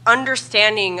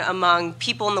understanding among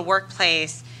people in the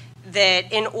workplace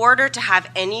that in order to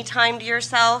have any time to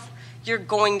yourself, you're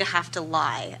going to have to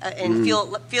lie and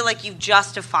feel like you've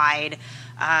justified,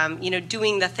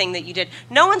 doing the thing that you did.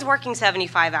 No one's working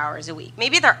 75 hours a week.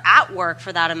 Maybe they're at work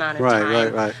for that amount of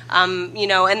time. Right.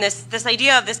 And this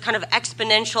idea of this kind of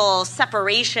exponential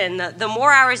separation, the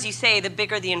more hours you say, the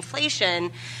bigger the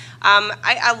inflation.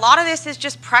 A lot of this is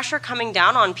just pressure coming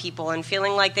down on people and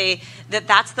feeling like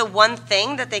that's the one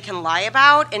thing that they can lie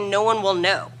about and no one will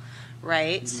know,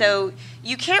 right? So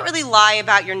you can't really lie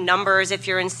about your numbers if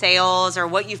you're in sales or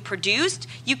what you've produced.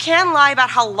 You can lie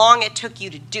about how long it took you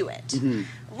to do it.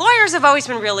 Lawyers have always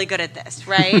been really good at this,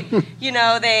 right?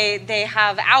 They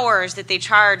have hours that they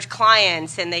charge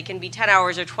clients, and they can be 10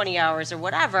 hours or 20 hours or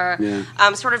whatever.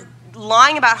 Sort of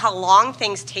lying about how long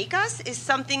things take us is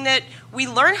something that we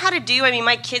learn how to do. I mean,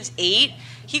 my kid's 8.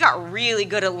 He got really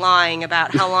good at lying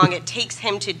about how long it takes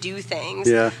him to do things,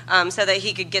 so that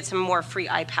he could get some more free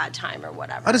iPad time or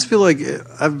whatever. I just feel like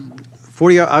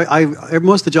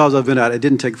most of the jobs I've been at, it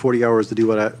didn't take 40 hours to do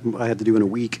what I had to do in a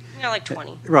week. Like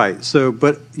 20. Right. So,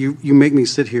 but you make me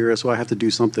sit here, so I have to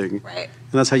do something. Right.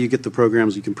 And that's how you get the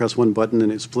programs. You can press one button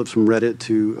and it flips from Reddit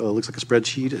to looks like a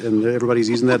spreadsheet, and everybody's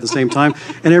using that at the same time.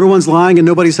 And everyone's lying, and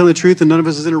nobody's telling the truth, and none of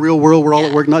us is in a real world. We're all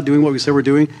at work not doing what we say we're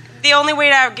doing. The only way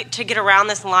to get around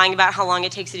this lying about how long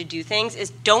it takes you to do things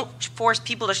is don't force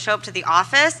people to show up to the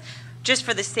office just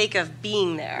for the sake of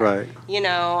being there. Right.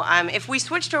 If we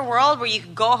switched to a world where you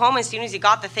could go home as soon as you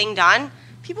got the thing done,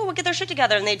 people would get their shit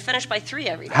together and they'd finish by 3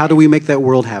 every day. How do we make that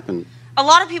world happen? A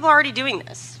lot of people are already doing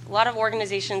this. A lot of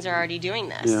organizations are already doing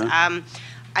this. Yeah.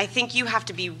 I think you have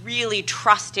to be really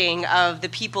trusting of the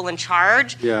people in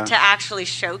charge to actually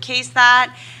showcase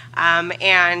that,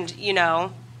 and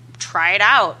try it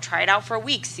out. Try it out for a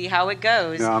week. See how it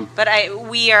goes. Yeah. But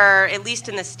we are, at least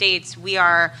in the States, we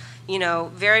are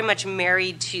very much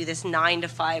married to this 9 to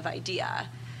 5 idea,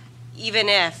 even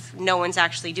if no one's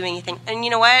actually doing anything. And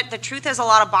you know what? The truth is, a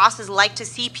lot of bosses like to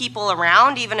see people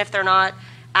around, even if they're not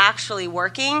actually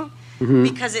working,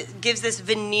 because it gives this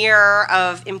veneer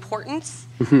of importance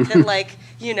that,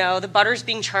 the butter's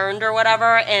being churned or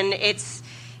whatever, and it's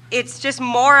just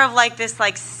more of this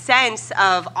sense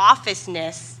of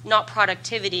officeness, not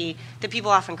productivity, that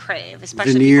people often crave,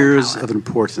 especially veneers of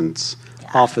importance.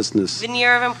 Officeness.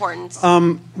 Veneer of importance.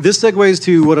 This segues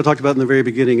to what I talked about in the very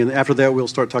beginning, and after that we'll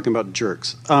start talking about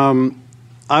jerks.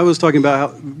 I was talking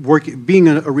about how being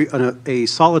a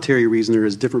solitary reasoner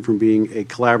is different from being a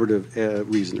collaborative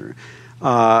reasoner.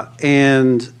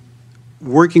 And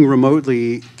working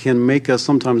remotely can make us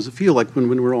sometimes feel like when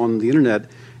we're on the internet,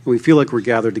 and we feel like we're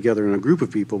gathered together in a group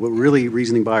of people, but we're really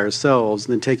reasoning by ourselves,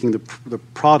 and then taking the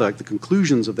product, the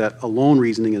conclusions of that alone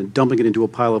reasoning, and dumping it into a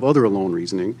pile of other alone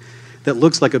reasoning that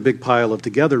looks like a big pile of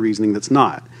together reasoning that's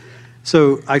not.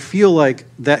 So I feel like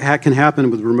that can happen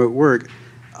with remote work.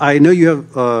 I know you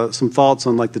have some thoughts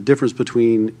on the difference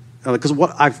between, because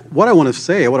what I want to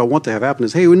say, what I want to have happen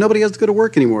is, hey, nobody has to go to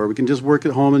work anymore. We can just work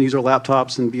at home and use our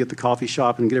laptops and be at the coffee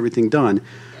shop and get everything done.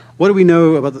 What do we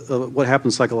know about what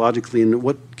happens psychologically, and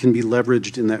what can be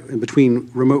leveraged in between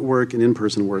remote work and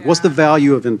in-person work? What's the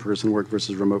value of in-person work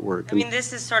versus remote work? I mean,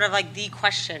 this is sort of the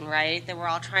question, right, that we're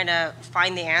all trying to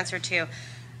find the answer to.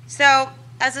 So,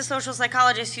 as a social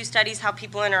psychologist who studies how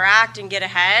people interact and get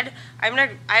ahead,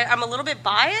 I'm a little bit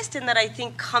biased in that I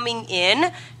think coming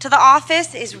in to the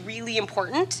office is really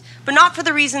important, but not for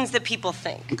the reasons that people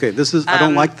think. Okay, I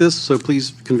don't like this, so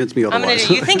please convince me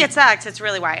otherwise. You think it sucks, it's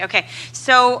really why. Okay,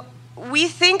 so we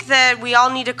think that we all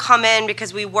need to come in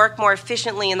because we work more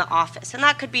efficiently in the office. And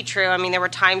that could be true. I mean, there were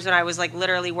times when I was like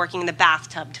literally working in the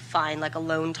bathtub to find like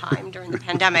alone time during the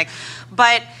pandemic.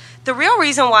 But the real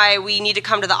reason why we need to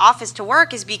come to the office to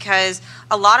work is because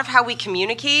a lot of how we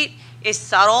communicate is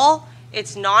subtle.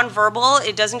 It's nonverbal.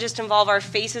 It doesn't just involve our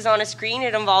faces on a screen.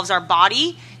 It involves our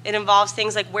body. It involves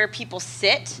things like where people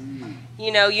sit.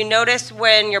 You know, you notice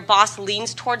when your boss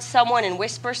leans towards someone and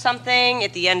whispers something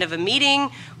at the end of a meeting.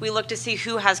 We look to see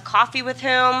who has coffee with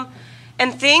whom.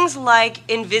 And things like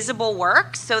invisible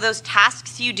work, so those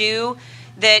tasks you do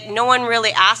that no one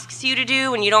really asks you to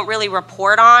do and you don't really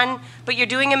report on, but you're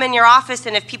doing them in your office,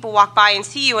 and if people walk by and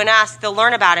see you and ask, they'll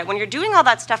learn about it. When you're doing all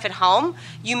that stuff at home,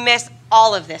 you miss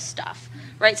all of this stuff,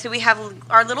 right? So we have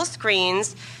our little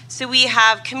screens, so we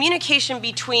have communication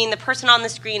between the person on the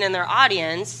screen and their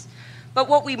audience, but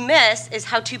what we miss is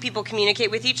how two people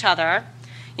communicate with each other.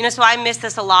 You know, so I miss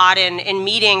this a lot in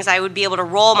meetings. I would be able to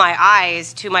roll my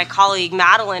eyes to my colleague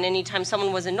Madeline anytime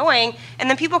someone was annoying, and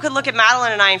then people could look at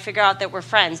Madeline and I and figure out that we're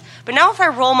friends. But now if I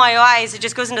roll my eyes, it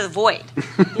just goes into the void.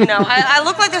 You know, I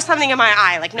look like there's something in my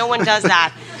eye, like no one does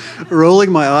that.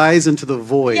 Rolling my eyes into the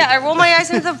void. Yeah, I roll my eyes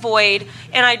into the void,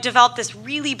 and I developed this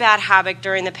really bad habit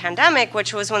during the pandemic,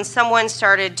 which was when someone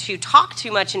started to talk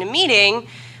too much in a meeting,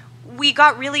 we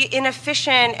got really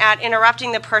inefficient at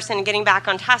interrupting the person and getting back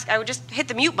on task. I would just hit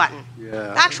the mute button,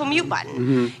 the actual mute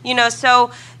button. You know,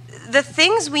 so the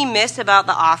things we miss about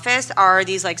the office are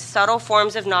these like subtle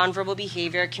forms of nonverbal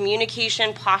behavior,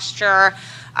 communication, posture,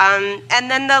 and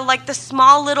then the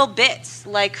small little bits,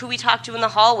 like who we talk to in the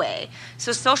hallway.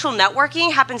 So social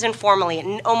networking happens informally.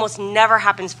 It almost never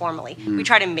happens formally. We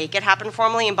try to make it happen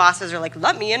formally, and bosses are like,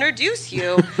 let me introduce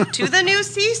you to the new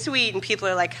C-suite. And people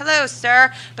are like, hello,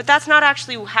 sir. But that's not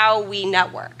actually how we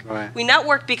network. Right. We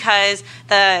network because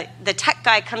the tech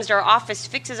guy comes to our office,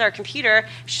 fixes our computer,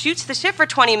 shoots the shit for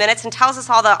 20 minutes, and tells us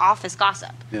all the office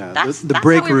gossip. Yeah, That's the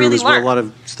break room really is where learn. a lot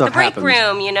of stuff happens. The break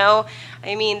room, you know.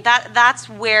 I mean, that's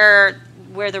where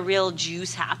the real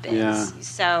juice happens. Yeah.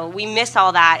 So we miss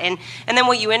all that. And then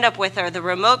what you end up with are the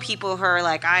remote people who are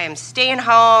like, I am staying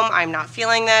home, I'm not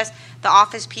feeling this. The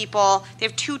office people, they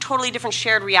have two totally different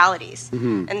shared realities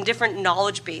and different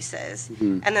knowledge bases.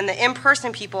 And then the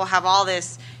in-person people have all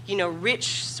this, you know,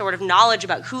 rich sort of knowledge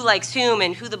about who likes whom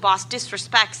and who the boss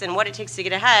disrespects and what it takes to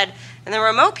get ahead. And the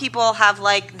remote people have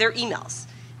like their emails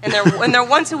and their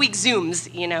once a week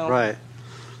Zooms, you know. Right.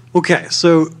 Okay,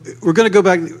 so we're going to go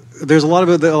back. There's a lot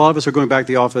of us are going back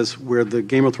to the office where the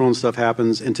Game of Thrones stuff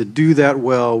happens, and to do that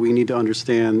well, we need to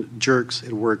understand Jerks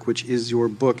at Work, which is your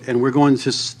book, and we're going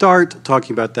to start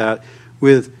talking about that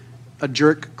with a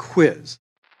jerk quiz.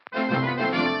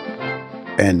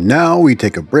 And now we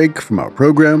take a break from our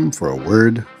program for a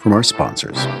word from our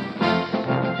sponsors.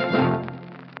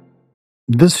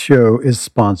 This show is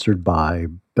sponsored by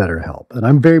BetterHelp, and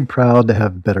I'm very proud to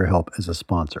have BetterHelp as a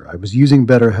sponsor. I was using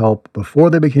BetterHelp before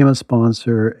they became a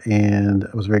sponsor, and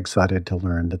I was very excited to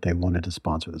learn that they wanted to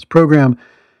sponsor this program.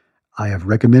 I have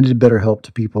recommended BetterHelp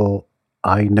to people.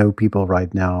 I know people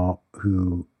right now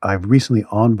who I've recently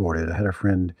onboarded. I had a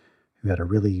friend who had a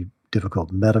really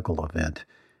difficult medical event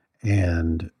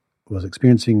and was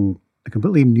experiencing a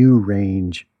completely new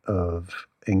range of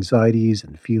anxieties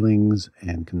and feelings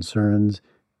and concerns.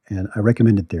 And I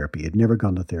recommended therapy. I'd never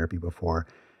gone to therapy before,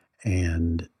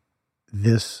 and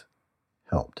this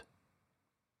helped.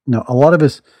 Now, a lot of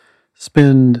us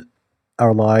spend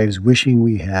our lives wishing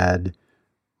we had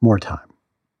more time.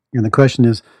 And the question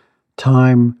is,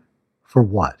 time for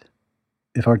what?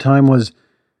 If our time was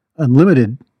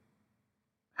unlimited,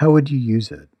 how would you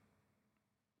use it?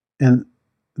 And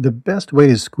the best way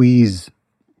to squeeze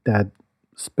that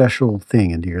special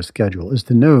thing into your schedule is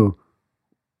to know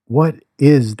what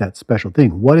is that special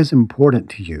thing? What is important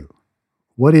to you?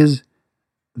 What is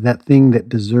that thing that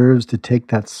deserves to take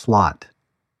that slot,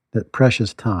 that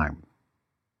precious time?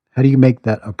 How do you make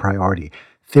that a priority?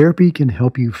 Therapy can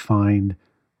help you find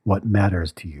what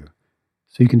matters to you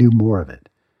so you can do more of it.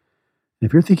 And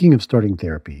if you're thinking of starting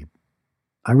therapy,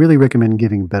 I really recommend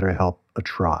giving BetterHelp a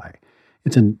try.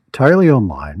 It's entirely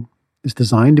online. It's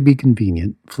designed to be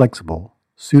convenient, flexible,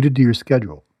 suited to your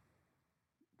schedule.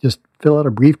 Just fill out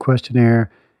a brief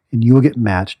questionnaire and you will get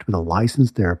matched with a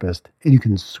licensed therapist, and you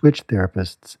can switch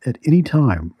therapists at any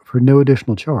time for no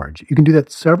additional charge. You can do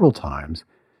that several times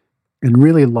and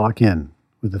really lock in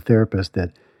with a therapist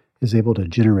that is able to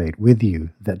generate with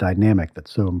you that dynamic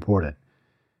that's so important.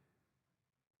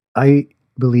 I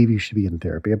believe you should be in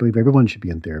therapy. I believe everyone should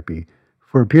be in therapy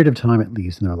for a period of time at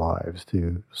least in their lives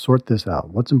to sort this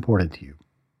out. What's important to you?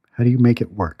 How do you make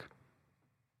it work?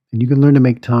 And you can learn to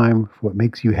make time for what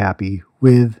makes you happy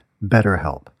with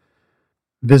BetterHelp.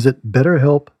 Visit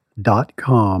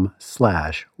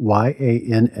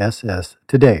betterhelp.com/YANSS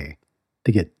today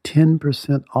to get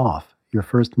 10% off your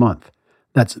first month.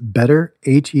 That's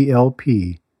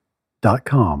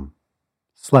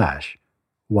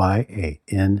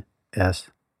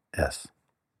betterhelp.com/YANSS.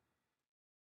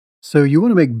 So you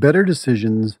want to make better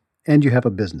decisions and you have a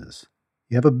business.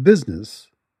 You have a business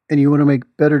and you want to make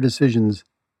better decisions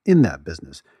in that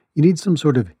business. You need some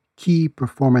sort of key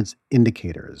performance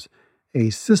indicators, a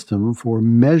system for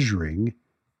measuring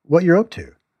what you're up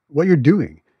to, what you're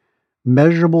doing,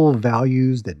 measurable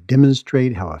values that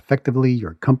demonstrate how effectively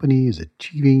your company is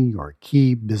achieving your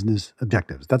key business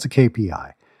objectives. That's a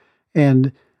KPI.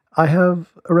 And I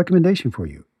have a recommendation for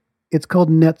you. It's called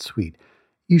NetSuite.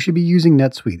 You should be using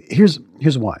NetSuite. Here's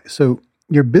why. So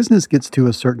your business gets to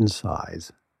a certain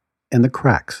size and the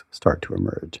cracks start to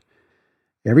emerge.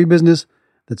 Every business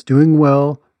that's doing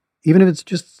well, even if it's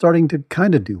just starting to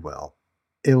kind of do well,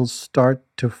 it'll start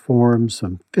to form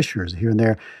some fissures here and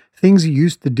there. Things you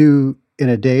used to do in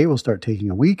a day will start taking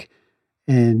a week,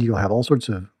 and you'll have all sorts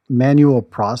of manual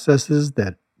processes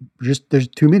that there's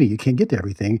too many. You can't get to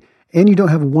everything, and you don't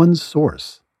have one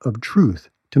source of truth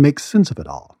to make sense of it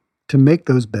all, to make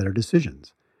those better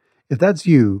decisions. If that's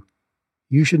you,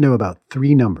 you should know about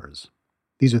 3 numbers.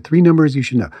 These are 3 numbers you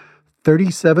should know: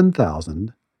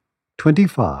 37,000,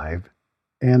 25,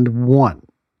 and 1.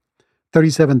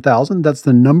 37,000, that's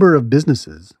the number of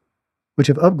businesses which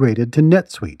have upgraded to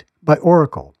NetSuite by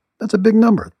Oracle. That's a big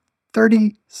number,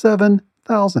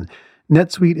 37,000.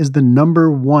 NetSuite is the number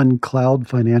 1 cloud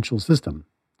financial system,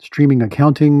 streaming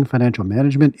accounting, financial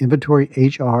management, inventory,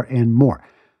 HR, and more.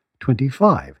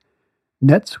 25.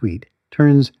 NetSuite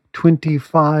turns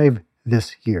 25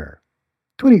 this year.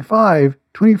 25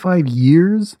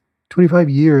 years? 25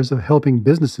 years of helping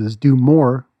businesses do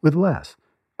more with less,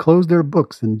 close their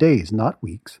books in days, not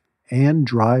weeks, and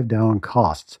drive down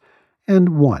costs.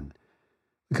 And 1,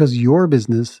 because your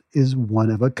business is one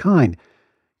of a kind.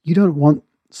 You don't want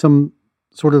some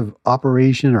sort of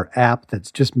operation or app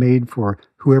that's just made for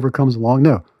whoever comes along.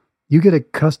 No, you get a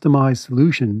customized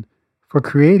solution for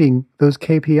creating those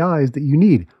KPIs that you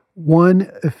need. One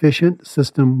efficient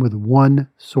system with one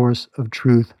source of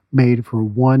truth made for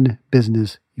one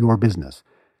business, your business.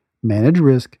 Manage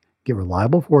risk, get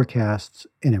reliable forecasts,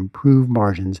 and improve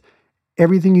margins.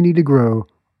 Everything you need to grow,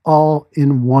 all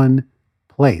in one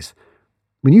place.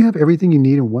 When you have everything you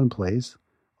need in one place,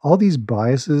 all these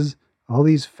biases, all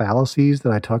these fallacies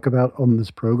that I talk about on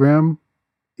this program,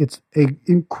 it's an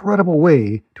incredible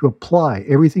way to apply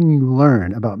everything you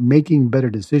learn about making better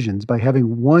decisions by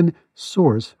having one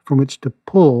source from which to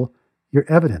pull your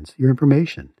evidence, your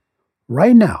information.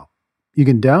 Right now, you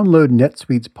can download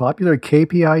NetSuite's popular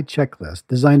KPI checklist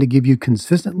designed to give you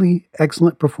consistently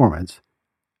excellent performance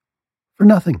for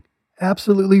nothing,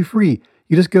 absolutely free.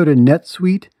 You just go to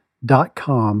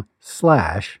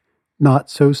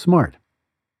netsuite.com/notsosmart.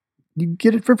 You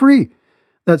get it for free.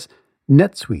 That's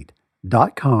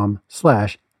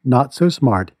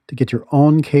netsuite.com/notsosmart to get your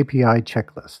own KPI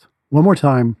checklist. One more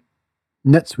time,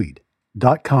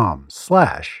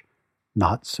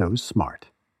 netsuite.com/notsosmart.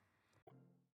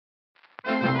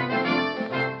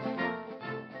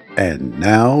 And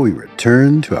now we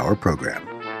return to our program.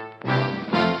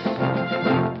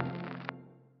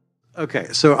 Okay,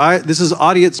 so this is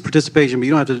audience participation, but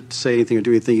you don't have to say anything or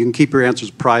do anything. You can keep your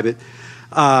answers private.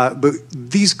 But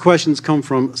these questions come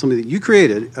from something that you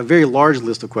created, a very large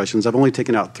list of questions. I've only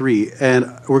taken out 3,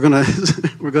 and we're gonna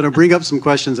bring up some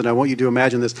questions, and I want you to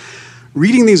imagine this.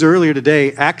 Reading these earlier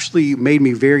today actually made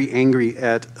me very angry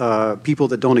at people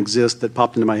that don't exist that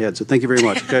popped into my head. So thank you very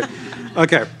much. Okay,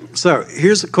 okay. So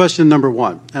here's question number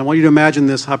 1. I want you to imagine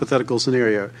this hypothetical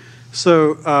scenario.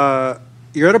 So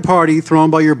you're at a party thrown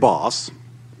by your boss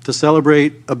to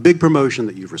celebrate a big promotion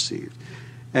that you've received.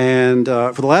 And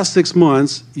for the last 6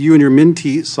 months, you and your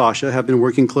mentee, Sasha, have been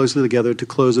working closely together to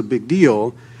close a big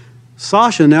deal.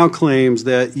 Sasha now claims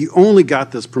that you only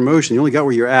got this promotion, you only got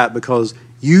where you're at because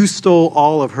you stole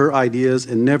all of her ideas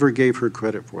and never gave her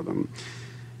credit for them.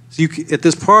 So at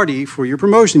this party for your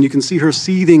promotion, you can see her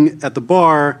seething at the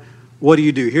bar. What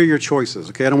do? Here are your choices,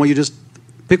 okay? I don't want you to just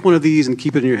pick one of these and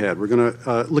keep it in your head. We're going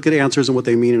to look at answers and what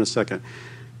they mean in a second.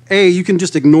 A, you can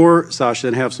just ignore Sasha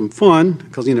and have some fun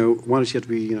because, why does she have to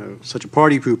be, such a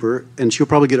party pooper? And she'll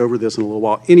probably get over this in a little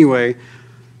while anyway.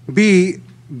 B,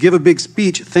 give a big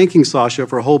speech thanking Sasha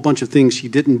for a whole bunch of things she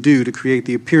didn't do to create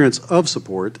the appearance of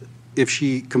support. If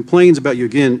she complains about you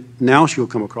again, now she'll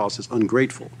come across as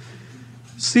ungrateful.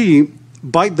 C,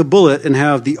 bite the bullet and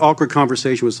have the awkward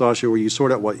conversation with Sasha where you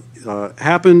sort out what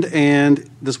happened, and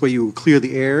this way you will clear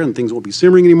the air and things won't be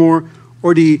simmering anymore.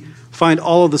 Or D, Find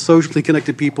all of the socially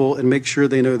connected people and make sure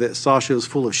they know that Sasha is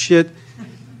full of shit.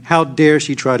 How dare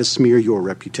she try to smear your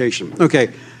reputation? Okay,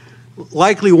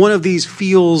 likely one of these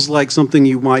feels like something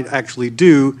you might actually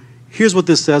do. Here's what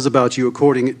this says about you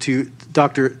according to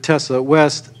Dr. Tessa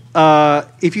West.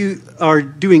 If you are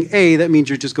doing A, that means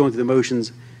you're just going through the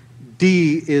motions.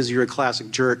 D is you're a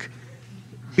classic jerk.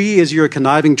 B is you're a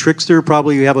conniving trickster.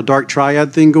 Probably you have a dark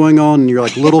triad thing going on and you're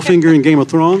like Littlefinger in Game of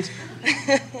Thrones.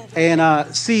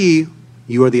 And C,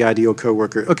 you are the ideal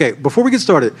coworker. Okay, before we get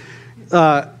started,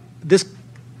 this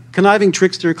conniving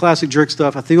trickster, classic jerk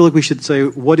stuff, I feel like we should say,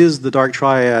 what is the dark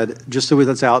triad, just so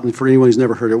that's out, and for anyone who's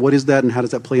never heard it, what is that and how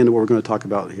does that play into what we're going to talk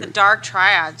about here? The dark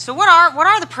triad. So what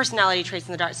are the personality traits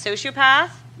in the dark? Sociopath?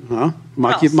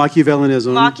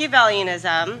 Machiavellianism.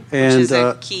 Machiavellianism, which is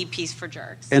a key piece for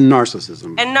jerks. And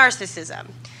narcissism. And narcissism.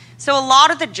 So a lot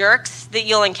of the jerks that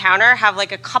you'll encounter have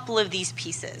like a couple of these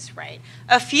pieces, right?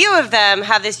 A few of them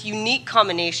have this unique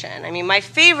combination. I mean, my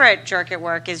favorite jerk at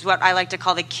work is what I like to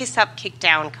call the kiss-up,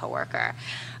 kick-down coworker.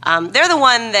 They're the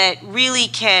one that really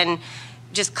can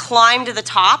just climb to the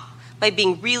top by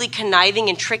being really conniving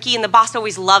and tricky, and the boss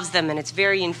always loves them, and it's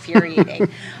very infuriating.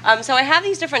 So I have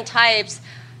these different types.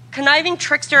 Conniving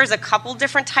trickster is a couple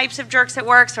different types of jerks at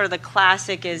work. Sort of the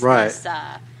classic is this...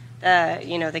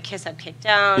 the kiss up, kick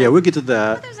down. Yeah, we'll get to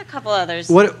that. But there's a couple others.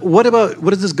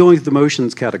 What is this going through the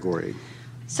motions category?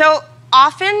 So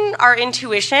often our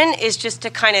intuition is just to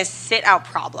kind of sit out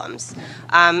problems.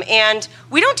 And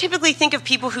we don't typically think of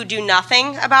people who do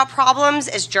nothing about problems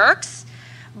as jerks.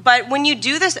 But when you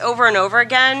do this over and over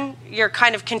again, you're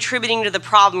kind of contributing to the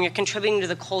problem. You're contributing to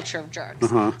the culture of jerks.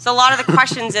 So a lot of the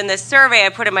questions in this survey I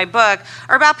put in my book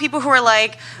are about people who are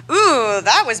like, "Ooh,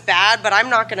 that was bad, but I'm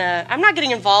not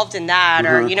getting involved in that."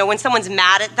 Or when someone's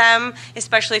mad at them,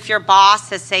 especially if your boss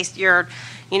says, say your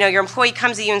employee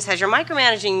comes to you and says, "You're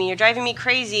micromanaging me. You're driving me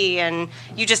crazy," and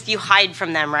you hide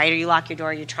from them, right? Or you lock your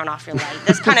door. You turn off your light.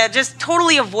 This kind of just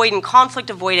totally avoidant, conflict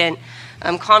avoidant.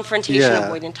 Confrontation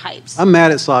avoidant types. I'm mad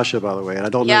at Sasha, by the way, and I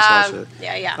don't know Sasha.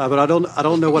 But I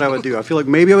don't know what I would do. I feel like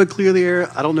maybe I would clear the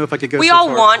air. I don't know if I could go. We all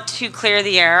want to clear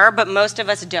the air, but most of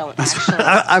us don't. Actually,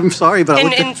 I'm sorry, but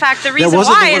in fact, the reason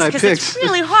why is because it's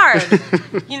really hard.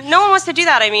 No one wants to do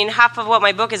that. I mean, half of what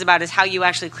my book is about is how you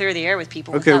actually clear the air with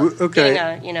people. Okay.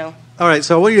 Getting All right,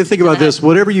 so I want you to think about this.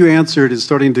 Whatever you answered is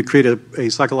starting to create a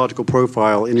psychological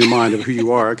profile in your mind of who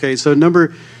you are. Okay, so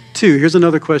number 2, here's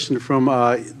another question from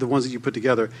the ones that you put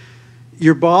together.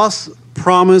 Your boss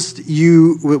promised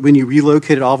you when you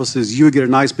relocated offices, you would get a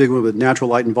nice big one with natural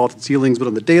light and vaulted ceilings, but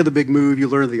on the day of the big move, you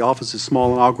learned the office is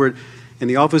small and awkward, and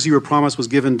the office you were promised was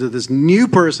given to this new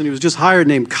person who was just hired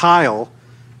named Kyle.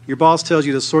 Your boss tells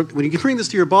you to sort, when you bring this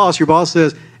to your boss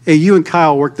says, "Hey, you and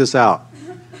Kyle work this out."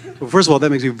 Well, first of all, that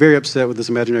makes me very upset with this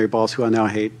imaginary boss who I now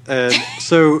hate.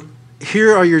 So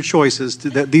here are your choices.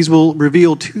 These will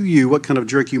reveal to you what kind of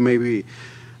jerk you may be.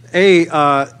 A,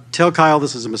 tell Kyle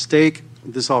this is a mistake.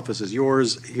 This office is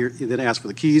yours. Here, then ask for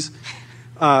the keys.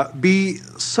 B,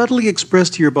 subtly express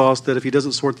to your boss that if he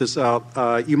doesn't sort this out,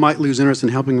 you might lose interest in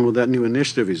helping him with that new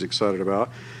initiative he's excited about.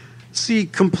 C,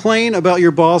 complain about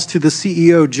your boss to the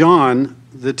CEO, John.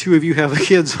 The two of you have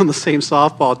kids on the same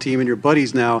softball team and you're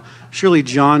buddies now. Surely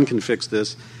John can fix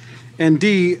this. And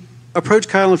D, approach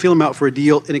Kyle and feel him out for a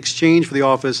deal in exchange for the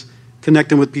office.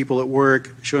 Connect him with people at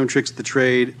work, show him tricks of the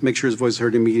trade, make sure his voice is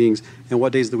heard in meetings, and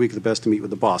what days of the week are the best to meet with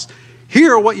the boss.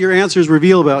 Here are what your answers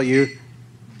reveal about you.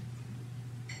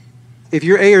 If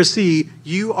you're A or C,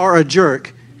 you are a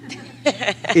jerk.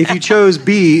 If you chose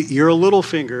B, you're a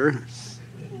Littlefinger.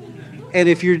 And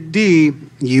if you're D,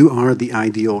 you are the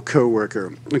ideal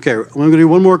coworker. Okay, I'm going to do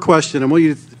one more question. I want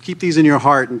you to keep these in your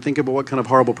heart and think about what kind of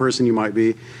horrible person you might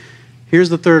be. Here's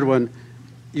the third one.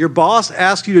 Your boss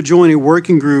asks you to join a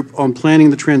working group on planning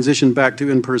the transition back to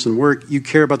in-person work. You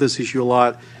care about this issue a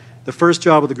lot. The first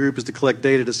job of the group is to collect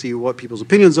data to see what people's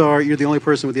opinions are. You're the only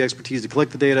person with the expertise to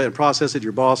collect the data and process it.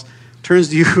 Your boss turns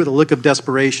to you with a look of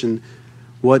desperation.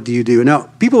 What do you do? Now,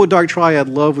 people with dark triad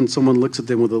love when someone looks at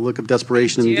them with a look of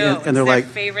desperation, and they're like,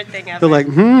 favorite thing ever. They're like,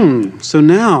 so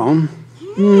now,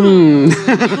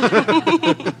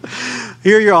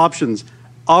 Here are your options.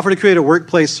 Offer to create a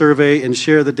workplace survey and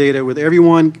share the data with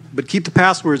everyone, but keep the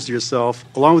passwords to yourself,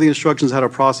 along with the instructions how to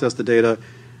process the data.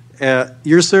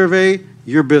 Your survey,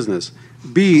 your business.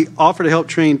 B, offer to help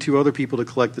train 2 other people to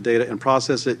collect the data and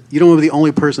process it. You don't want to be the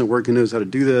only person at work who knows how to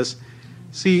do this.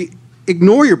 C,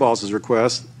 ignore your boss's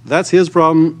request. That's his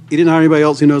problem. He didn't hire anybody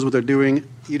else who knows what they're doing.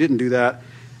 You didn't do that.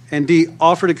 And D,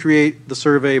 offer to create the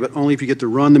survey, but only if you get to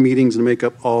run the meetings and make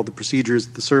up all the procedures.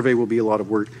 The survey will be a lot of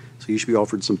work, so you should be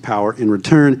offered some power in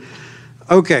return.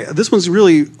 Okay, this one's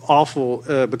really awful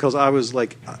because I was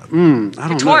like, I don't know.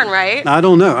 You're torn, right? I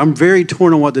don't know. I'm very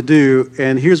torn on what to do.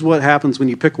 And here's what happens when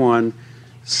you pick one.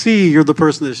 C, you're the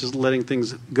person that's just letting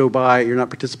things go by. You're not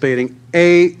participating.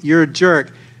 A, you're a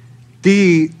jerk.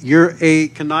 D, you're a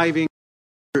conniving,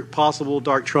 possible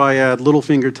dark triad, little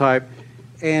finger type.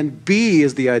 And B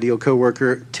is the ideal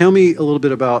coworker. Tell me a little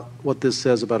bit about what this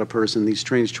says about a person, these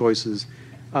strange choices.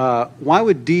 Why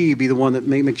would D be the one that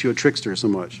makes you a trickster so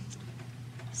much?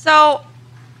 So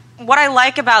what I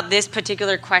like about this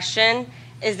particular question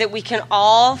is that we can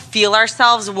all feel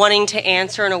ourselves wanting to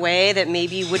answer in a way that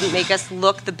maybe wouldn't make us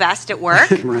look the best at work.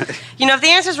 Right. You know, if the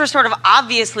answers were sort of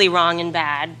obviously wrong and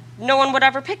bad, no one would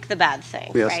ever pick the bad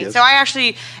thing, yes, right? Yes. So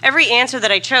every answer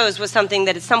that I chose was something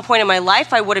that at some point in my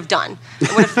life I would have done.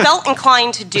 I would have felt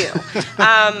inclined to do.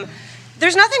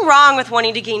 There's nothing wrong with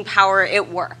wanting to gain power at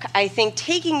work. I think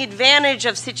taking advantage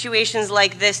of situations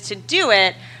like this to do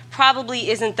it probably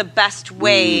isn't the best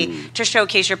way to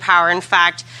showcase your power. In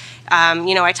fact,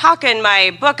 I talk in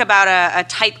my book about a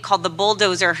type called the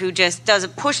bulldozer who just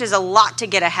pushes a lot to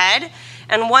get ahead.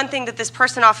 And one thing that this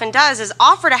person often does is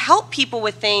offer to help people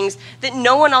with things that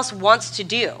no one else wants to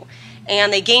do.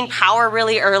 And they gain power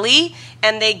really early,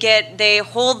 and they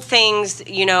hold things,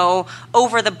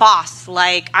 over the boss.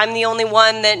 Like, I'm the only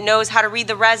one that knows how to read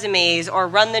the resumes or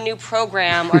run the new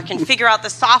program or can figure out the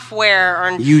software.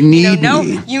 Or You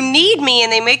need me,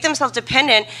 and they make themselves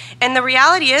dependent. And the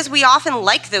reality is, we often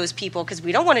like those people because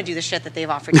we don't want to do the shit that they've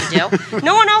offered to do.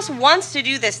 No one else wants to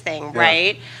do this thing,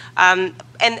 right?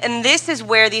 And this is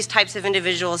where these types of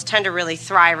individuals tend to really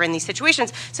thrive in these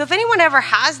situations. So if anyone ever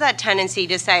has that tendency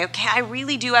to say, okay, I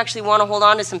really do actually want to hold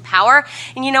on to some power,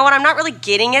 and you know what, I'm not really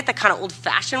getting it the kind of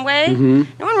old-fashioned way.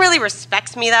 No one really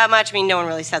respects me that much. I mean, no one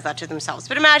really says that to themselves.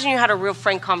 But imagine you had a real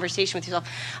frank conversation with yourself.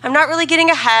 I'm not really getting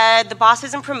ahead. The boss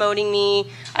isn't promoting me.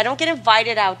 I don't get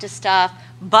invited out to stuff.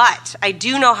 But I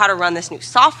do know how to run this new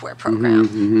software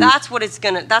program.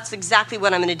 That's exactly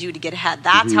what I'm going to do to get ahead.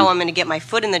 That's how I'm going to get my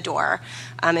foot in the door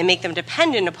and make them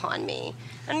dependent upon me.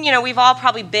 And, we've all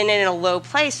probably been in a low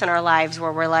place in our lives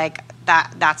where we're like,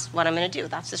 that's what I'm going to do.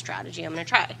 That's the strategy I'm going to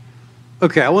try.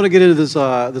 Okay, I want to get into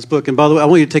this book. And by the way, I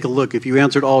want you to take a look. If you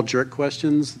answered all jerk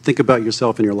questions, think about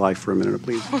yourself in your life for a minute,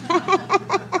 please.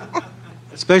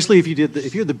 Especially if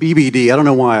you're the BBD. I don't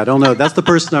know why. I don't know. That's the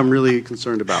person I'm really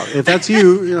concerned about. If that's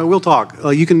you, we'll talk.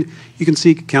 You can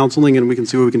seek counseling, and we can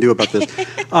see what we can do about this.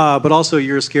 But also,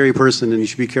 you're a scary person, and you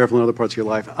should be careful in other parts of your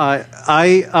life.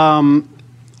 I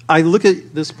look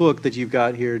at this book that you've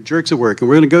got here, Jerks at Work, and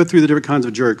we're going to go through the different kinds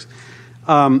of jerks.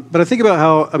 But I think about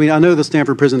how, I know the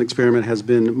Stanford Prison Experiment has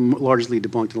been largely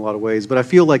debunked in a lot of ways, but I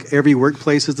feel like every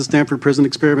workplace is the Stanford Prison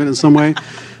Experiment in some way,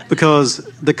 because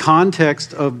the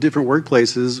context of different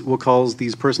workplaces will cause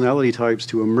these personality types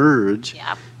to emerge.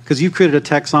 Yeah. Because you've created a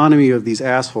taxonomy of these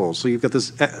assholes. So you've got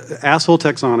this asshole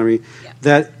taxonomy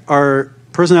that are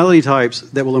personality types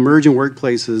that will emerge in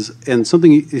workplaces. And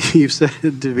something you've said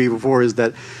to me before is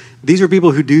that these are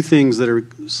people who do things that are,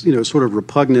 sort of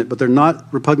repugnant, but they're not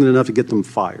repugnant enough to get them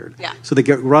fired. Yeah. So they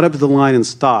get right up to the line and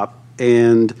stop,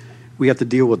 and we have to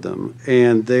deal with them.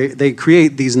 And they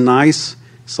create these nice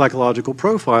psychological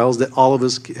profiles that all of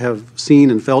us have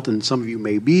seen and felt, and some of you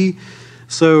may be.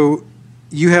 So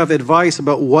you have advice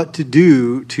about what to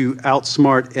do to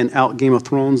outsmart and out Game of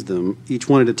Thrones them, each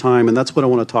one at a time, and that's what I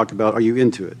want to talk about. Are you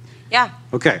into it? Yeah.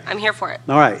 Okay. I'm here for it.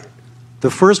 All right.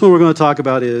 The first one we're going to talk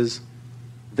about is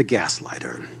the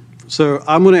gaslighter. So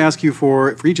I'm going to ask you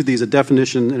for each of these a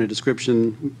definition and a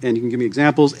description, and you can give me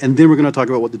examples, and then we're going to talk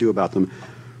about what to do about them.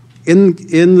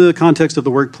 In the context of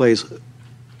the workplace,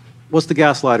 what's the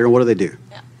gaslighter and what do they do?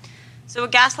 Yeah. So a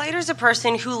gaslighter is a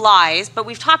person who lies, but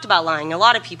we've talked about lying. A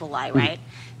lot of people lie, right?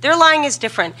 Their lying is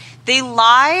different. They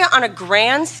lie on a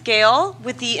grand scale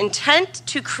with the intent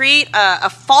to create a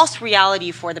false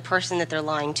reality for the person that they're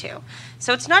lying to.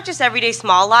 So it's not just everyday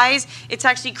small lies. It's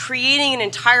actually creating an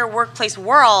entire workplace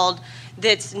world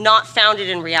that's not founded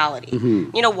in reality.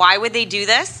 Why would they do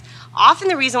this? Often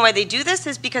the reason why they do this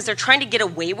is because they're trying to get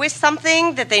away with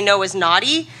something that they know is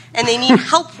naughty, and they need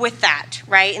help with that,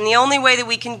 right? And the only way that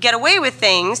we can get away with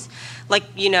things, like,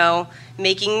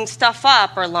 making stuff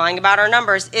up or lying about our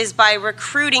numbers, is by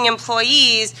recruiting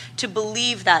employees to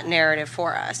believe that narrative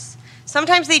for us.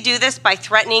 Sometimes they do this by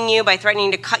threatening you, by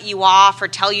threatening to cut you off or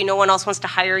tell you no one else wants to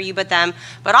hire you but them.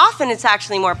 But often it's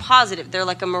actually more positive. They're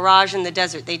like a mirage in the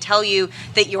desert. They tell you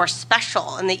that you're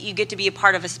special and that you get to be a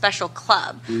part of a special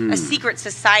club, a secret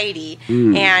society.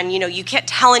 And, you can't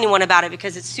tell anyone about it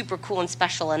because it's super cool and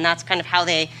special, and that's kind of how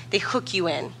they hook you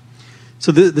in.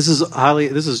 So this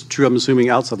is true, I'm assuming,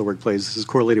 outside the workplace. This is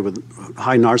correlated with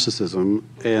high narcissism,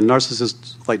 and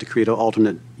narcissists like to create an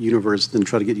alternate universe, then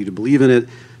try to get you to believe in it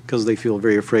because they feel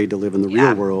very afraid to live in the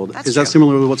real world. Is that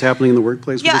similar to what's happening in the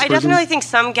workplace? Yeah, with this person? definitely think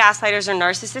some gaslighters are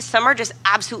narcissists. Some are just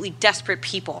absolutely desperate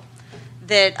people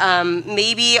that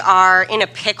maybe are in a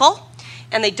pickle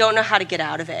and they don't know how to get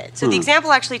out of it. So the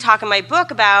example I actually talk in my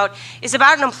book is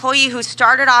about an employee who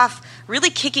started off really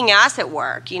kicking ass at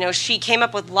work. You know, she came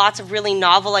up with lots of really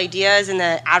novel ideas in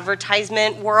the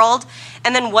advertisement world,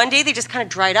 and then one day they just kind of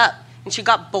dried up, and she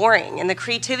got boring, and the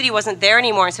creativity wasn't there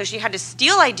anymore, and so she had to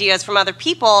steal ideas from other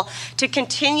people to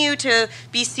continue to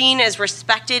be seen as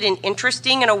respected and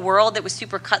interesting in a world that was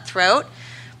super cutthroat.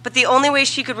 But the only way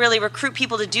she could really recruit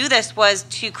people to do this was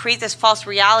to create this false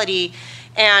reality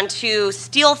and to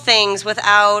steal things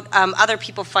without other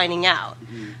people finding out,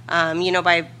 you know,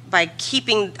 by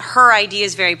keeping her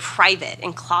ideas very private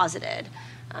and closeted,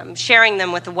 sharing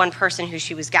them with the one person who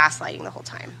she was gaslighting the whole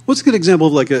time. What's a good example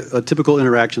of like a typical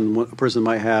interaction a person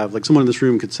might have? Like someone in this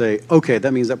room could say, okay,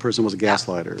 that means that person was a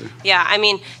gaslighter. Yeah, I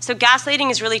mean, so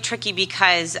gaslighting is really tricky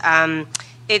because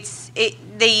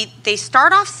they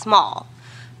start off small.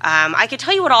 I can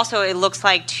tell you what also it looks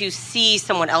like to see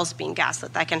someone else being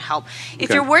gaslit. That can help.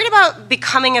 If you're worried about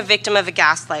becoming a victim of a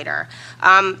gaslighter,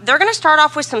 they're going to start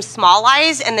off with some small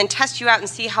lies and then test you out and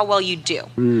see how well you do,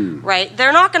 right?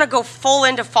 They're not going to go full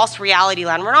into false reality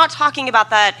land. We're not talking about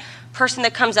that person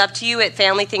that comes up to you at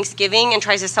family Thanksgiving and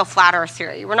tries to sell flat earth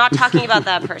theory. We're not talking about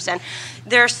that person.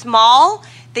 They're small.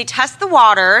 They test the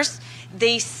waters.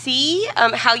 They see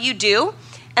how you do.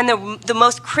 And the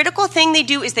most critical thing they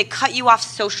do is they cut you off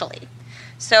socially.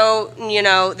 So, you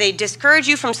know, they discourage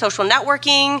you from social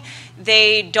networking.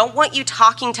 They don't want you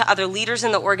talking to other leaders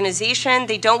in the organization.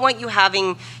 They don't want you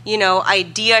having, you know,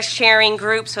 idea sharing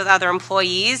groups with other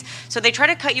employees. So they try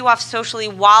to cut you off socially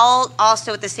while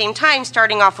also at the same time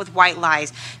starting off with white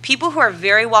lies. People who are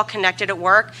very well connected at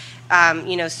work,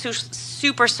 you know,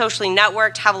 super socially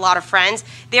networked, have a lot of friends,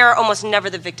 they are almost never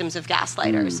the victims of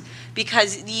gaslighters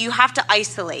because you have to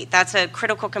isolate. That's a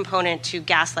critical component to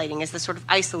gaslighting, is the sort of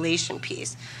isolation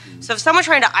piece. So if someone's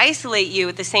trying to isolate you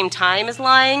at the same time as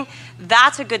lying,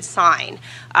 that's a good sign.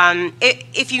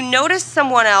 If you notice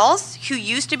someone else who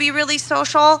used to be really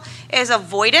social is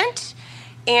avoidant,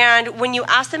 and when you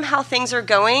ask them how things are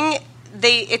going,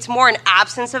 it's more an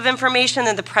absence of information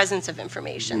than the presence of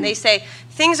information. They say,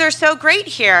 things are so great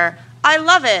here. I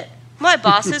love it. My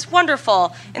boss is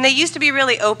wonderful. And they used to be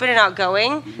really open and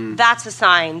outgoing. That's a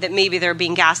sign that maybe they're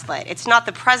being gaslit. It's not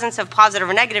the presence of positive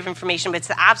or negative information, but it's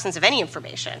the absence of any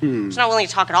information. It's not willing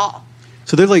to talk at all.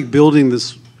 So they're like building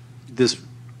this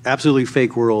absolutely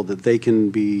fake world that they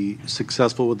can be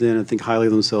successful within and think highly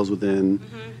of themselves within.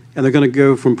 And they're going to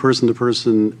go from person to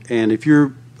person. And if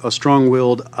you're a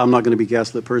strong-willed, I'm not going to be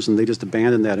gaslit person, they just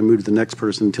abandon that and move to the next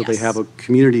person until they have a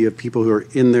community of people who are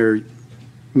in their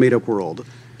made-up world.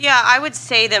 Yeah, I would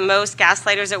say that most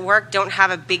gaslighters at work don't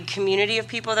have a big community of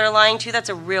people they're lying to. That's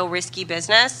a real risky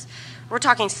business. We're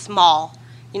talking small,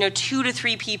 2 to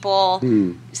 3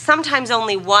 people, sometimes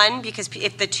only one, because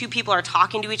if the 2 people are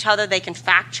talking to each other, they can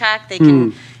fact check, they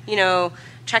can,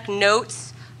 check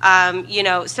notes,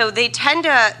 so they tend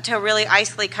to really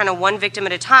isolate kind of one victim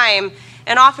at a time.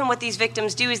 And often what these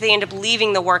victims do is they end up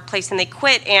leaving the workplace and they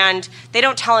quit and they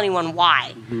don't tell anyone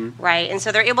why, right? And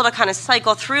so they're able to kind of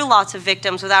cycle through lots of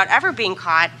victims without ever being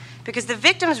caught because the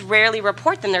victims rarely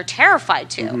report them. They're terrified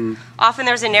to. Often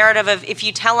there's a narrative of, if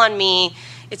you tell on me,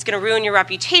 it's going to ruin your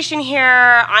reputation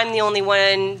here. I'm the only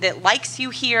one that likes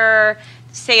you here.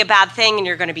 Say a bad thing and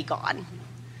you're going to be gone.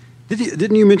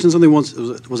 Didn't you mention something once?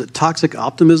 Was it toxic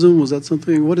optimism? Was that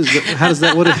something? What is that? How does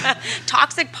that?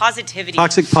 Toxic positivity.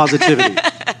 Toxic positivity.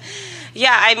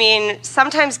 Yeah, I mean,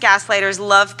 sometimes gaslighters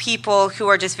love people who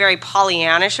are just very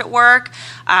Pollyannish at work,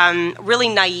 really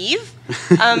naive.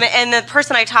 And the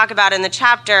person I talk about in the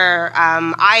chapter,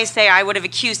 I say I would have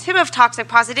accused him of toxic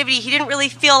positivity. He didn't really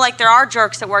feel like there are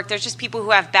jerks at work. There's just people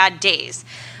who have bad days.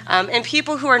 And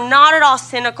people who are not at all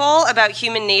cynical about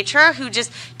human nature, who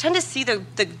just tend to see the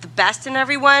best in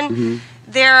everyone.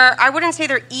 I wouldn't say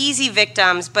they're easy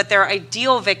victims, but they're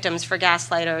ideal victims for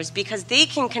gaslighters because they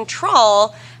can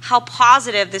control how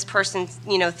positive this person,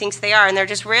 thinks they are. And they're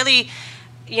just really,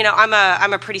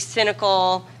 I'm a pretty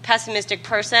cynical, pessimistic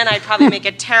person. I'd probably make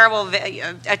a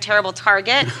terrible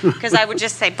target because I would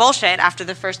just say bullshit after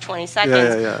the first 20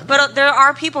 seconds. Yeah. But there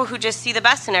are people who just see the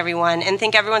best in everyone and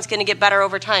think everyone's going to get better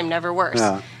over time, never worse.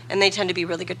 Yeah. And they tend to be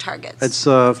really good targets. It's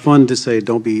fun to say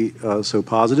don't be so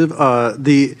positive.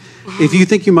 If you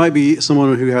think you might be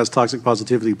someone who has toxic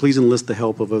positivity, please enlist the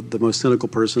help of the most cynical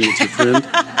person that's your friend.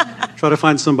 Try to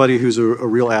find somebody who's a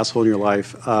real asshole in your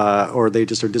life, or they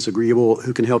just are disagreeable,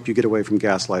 who can help you get away from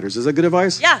gaslighters. Is that good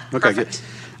advice? Yeah, okay, perfect.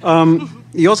 Good.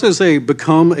 You also say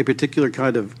become a particular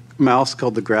kind of mouse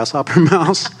called the grasshopper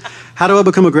mouse. How do I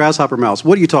become a grasshopper mouse?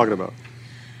 What are you talking about?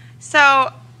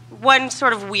 So one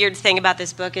sort of weird thing about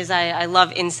this book is I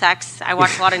love insects. I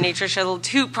watch a lot of nature shows,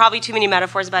 probably too many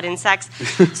metaphors about insects.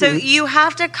 So you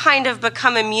have to kind of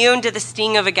become immune to the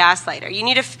sting of a gaslighter. You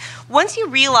need to, once you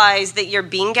realize that you're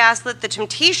being gaslit, the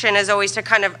temptation is always to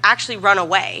kind of actually run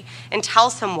away and tell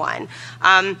someone.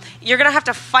 You're going to have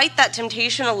to fight that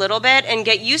temptation a little bit and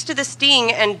get used to the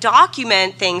sting and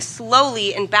document things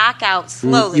slowly and back out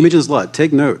slowly. You mentioned this a lot.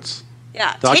 Take notes.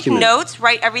 Yeah, Document. Take notes,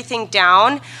 write everything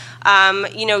down.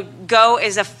 Go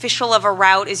as official of a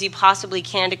route as you possibly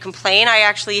can to complain. I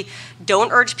actually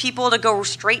don't urge people to go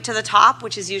straight to the top,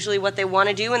 which is usually what they want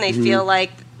to do when they feel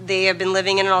like they have been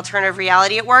living in an alternative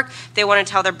reality at work. They want to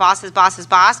tell their boss's boss's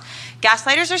boss.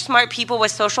 Gaslighters are smart people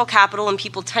with social capital, and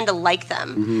people tend to like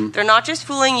them. They're not just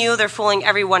fooling you, they're fooling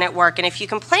everyone at work. And if you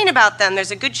complain about them,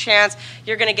 there's a good chance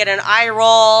you're going to get an eye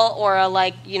roll or a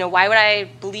why would I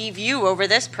believe you over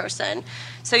this person?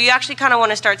 So you actually kind of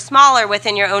want to start smaller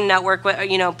within your own network,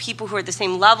 people who are at the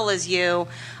same level as you.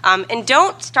 And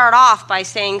don't start off by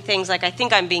saying things like, I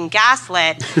think I'm being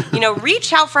gaslit.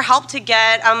 Reach out for help to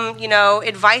get,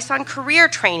 advice on career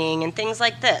training and things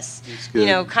like this.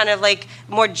 Kind of like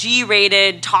more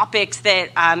G-rated topics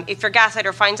that if your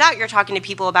gaslighter finds out you're talking to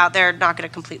people about, they're not going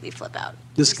to completely flip out.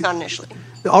 Not initially.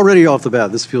 Already off the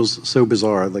bat, this feels so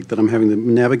bizarre, like that I'm having to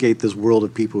navigate this world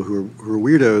of people who are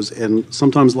weirdos and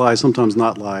sometimes lie, sometimes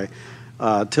not lie.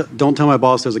 Don't tell my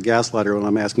boss there's a gaslighter when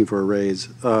I'm asking for a raise.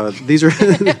 These are,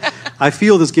 I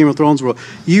feel this Game of Thrones world.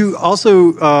 You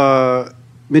also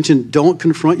mentioned don't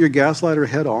confront your gaslighter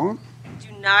head on.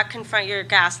 Do not confront your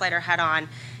gaslighter head on.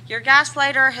 Your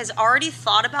gaslighter has already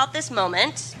thought about this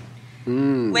moment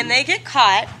when they get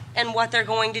caught and what they're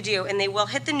going to do, and they will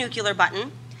hit the nuclear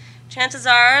button. Chances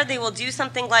are they will do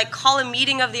something like call a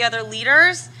meeting of the other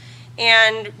leaders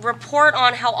and report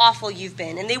on how awful you've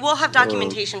been. And they will have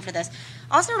documentation for this.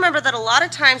 Also remember that a lot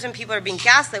of times when people are being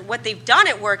gaslit, what they've done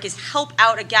at work is help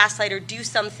out a gaslighter do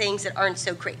some things that aren't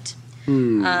so great.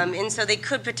 And so they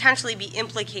could potentially be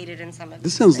implicated in some of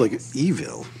this. These sounds things. like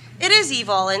evil. It is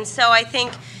evil. And so I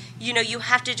think, you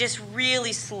have to just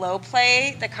really slow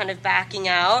play the kind of backing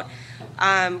out.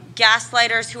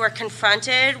 Gaslighters who are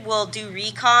confronted will do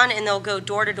recon and they'll go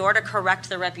door to door to correct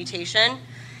their reputation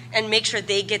and make sure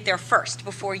they get there first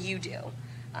before you do.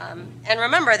 And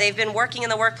remember, they've been working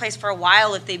in the workplace for a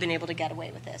while if they've been able to get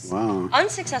away with this. Wow.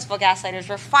 Unsuccessful gaslighters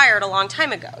were fired a long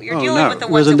time ago. You're dealing with the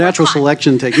ones There's a that natural were caught.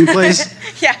 selection taking place?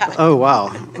 Yeah. Oh,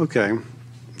 wow. Okay.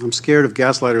 I'm scared of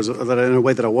gaslighters in a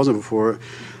way that I wasn't before.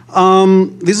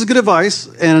 This is good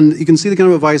advice, and you can see the kind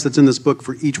of advice that's in this book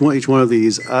for each one of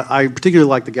these. I particularly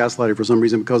like the gaslighter for some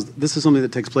reason because this is something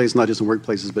that takes place not just in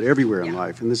workplaces but everywhere in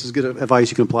life, and this is good advice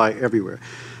you can apply everywhere,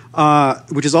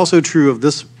 which is also true of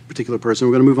this particular person.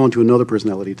 We're going to move on to another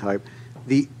personality type,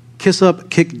 the kiss-up,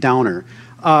 kick-downer.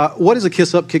 What is a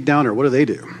kiss-up, kick-downer? What do they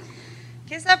do?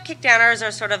 Kiss-up, kick-downers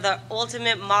are sort of the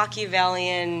ultimate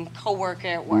Machiavellian coworker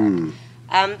at work.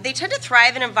 They tend to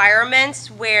thrive in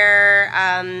environments where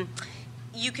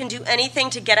you can do anything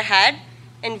to get ahead,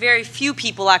 and very few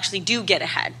people actually do get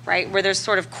ahead, right? Where there's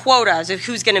sort of quotas of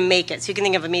who's going to make it. So you can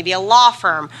think of maybe a law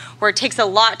firm where it takes a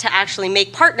lot to actually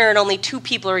make partner and only 2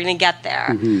 people are going to get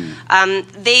there.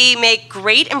 They make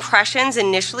great impressions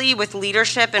initially with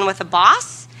leadership and with a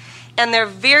boss, and they're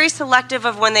very selective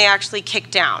of when they actually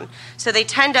kick down. So they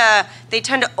tend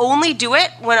to only do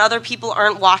it when other people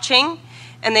aren't watching.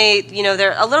 And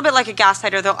they're a little bit like a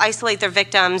gaslighter. They'll isolate their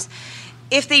victims.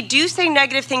 If they do say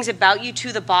negative things about you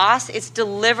to the boss, it's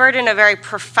delivered in a very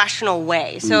professional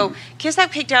way. So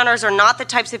kiss-up, kick-downers are not the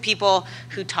types of people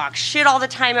who talk shit all the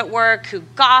time at work, who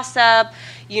gossip,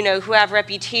 who have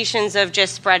reputations of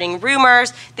just spreading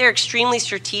rumors. They're extremely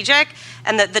strategic.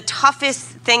 And the toughest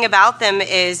thing about them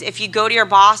is if you go to your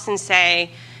boss and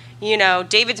say,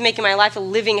 David's making my life a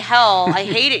living hell. I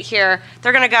hate it here.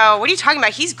 They're going to go, what are you talking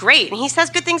about? He's great. And he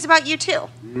says good things about you, too.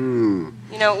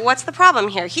 What's the problem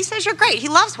here? He says you're great. He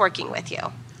loves working with you.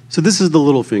 So this is the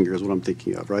little finger is what I'm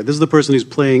thinking of, right? This is the person who's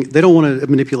playing. They don't want to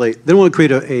manipulate. They don't want to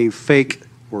create a fake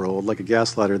world like a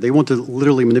gaslighter. They want to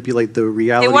literally manipulate the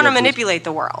reality. They want to manipulate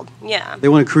the world, yeah. They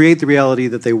want to create the reality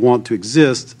that they want to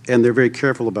exist, and they're very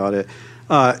careful about it.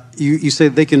 You say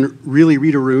they can really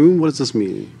read a room. What does this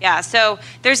mean? Yeah, so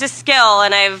there's a skill,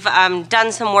 and I've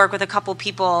done some work with a couple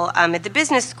people at the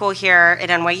business school here at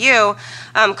NYU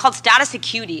called status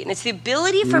acuity. And it's the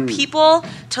ability for people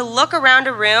to look around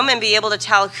a room and be able to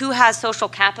tell who has social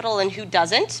capital and who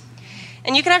doesn't.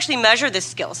 And you can actually measure this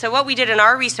skill. So what we did in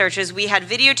our research is we had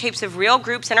videotapes of real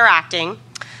groups interacting,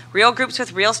 real groups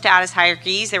with real status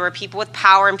hierarchies. There were people with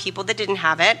power and people that didn't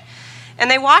have it. And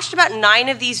they watched about 9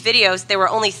 of these videos. They were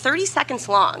only 30 seconds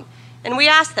long. And we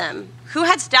asked them, who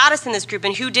had status in this group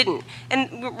and who didn't?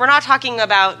 And we're not talking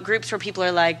about groups where people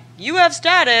are like, you have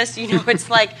status. It's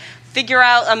like figure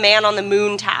out a man on the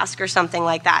moon task or something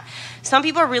like that. Some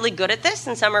people are really good at this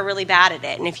and some are really bad at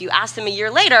it. And if you ask them a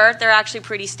year later, they're actually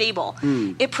pretty stable.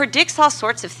 It predicts all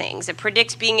sorts of things. It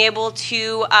predicts being able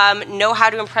to know how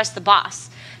to impress the boss,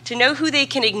 to know who they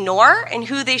can ignore and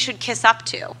who they should kiss up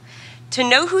to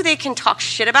know who they can talk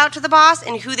shit about to the boss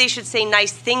and who they should say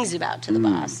nice things about to the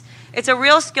boss. It's a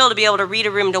real skill to be able to read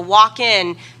a room, to walk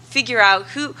in, figure out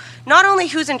who, not only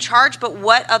who's in charge, but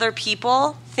what other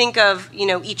people think of,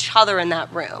 each other in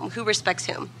that room, who respects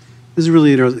whom. This is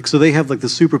really interesting. So they have like the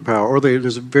superpower, or they're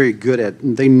very good at,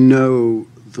 they know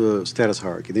the status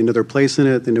hierarchy. They know their place in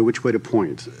it. They know which way to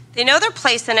point. They know their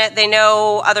place in it. They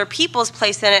know other people's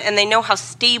place in it, and they know how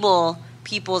stable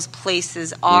people's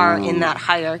places are in that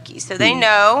hierarchy. So they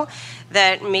know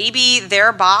that maybe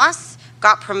their boss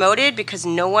got promoted because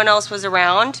no one else was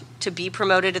around to be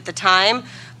promoted at the time,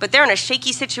 but they're in a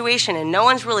shaky situation and no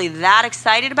one's really that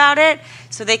excited about it,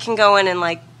 so they can go in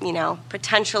and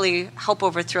potentially help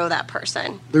overthrow that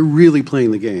person. They're really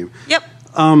playing the game. Yep.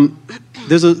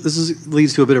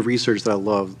 Leads to a bit of research that I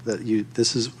love.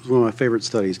 This is one of my favorite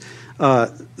studies.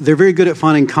 They're very good at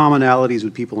finding commonalities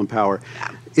with people in power.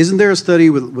 Yeah. Isn't there a study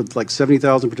with like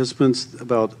 70,000 participants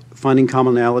about finding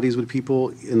commonalities with people,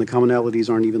 and the commonalities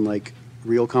aren't even like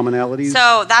real commonalities?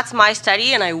 So that's my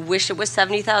study, and I wish it was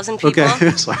 70,000 people.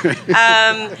 Okay, sorry.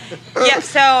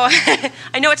 So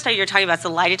I know what study you're talking about. It's a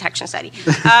lie detection study.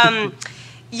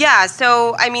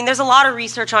 So, there's a lot of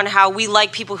research on how we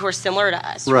like people who are similar to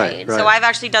us, right? So I've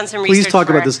actually done some research. Please talk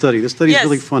about this study. This study is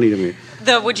really funny to me.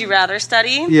 The Would You Rather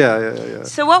study? Yeah.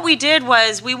 So what we did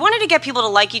was we wanted to get people to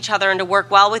like each other and to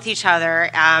work well with each other,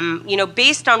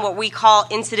 based on what we call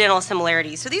incidental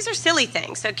similarities. So these are silly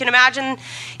things. So you can imagine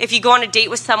if you go on a date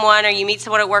with someone or you meet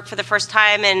someone at work for the first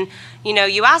time and,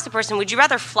 you ask the person, would you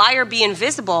rather fly or be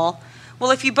invisible? Well,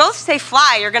 if you both say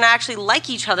fly, you're going to actually like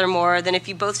each other more than if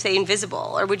you both say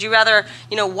invisible. Or would you rather,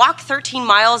 walk 13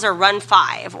 miles or run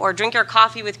 5? Or drink your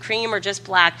coffee with cream or just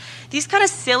black? These kind of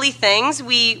silly things,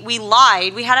 we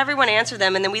lied. We had everyone answer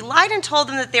them, and then we lied and told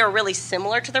them that they were really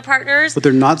similar to their partners. But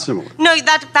they're not similar. No,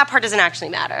 that part doesn't actually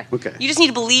matter. Okay. You just need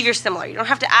to believe you're similar. You don't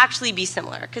have to actually be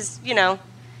similar because,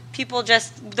 people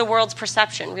the world's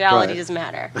perception. Reality doesn't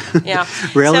matter.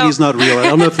 Reality is not real. I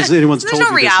don't know if anyone's told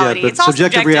you reality. this yet, but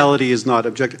subjective reality is not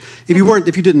objective. If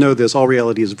you didn't know this, all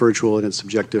reality is virtual and it's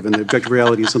subjective, and the objective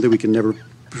reality is something we can never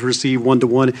perceive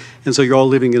one-to-one, and so you're all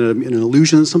living in an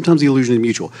illusion. Sometimes the illusion is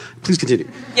mutual. Please continue.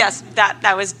 Yes,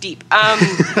 that was deep.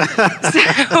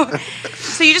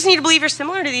 So you just need to believe you're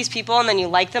similar to these people, and then you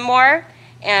like them more.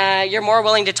 You're more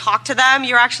willing to talk to them.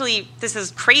 You're actually, this is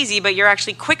crazy, but you're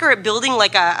actually quicker at building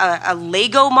like a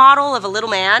Lego model of a little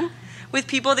man with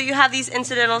people that you have these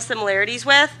incidental similarities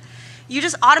with. You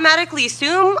just automatically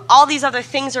assume all these other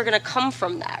things are going to come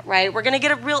from that, right? We're going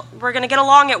to get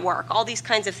along at work, all these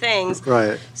kinds of things.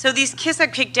 Right. So these kiss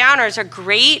and kick downers are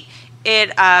great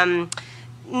at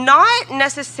not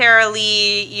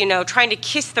necessarily, trying to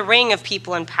kiss the ring of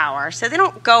people in power. So they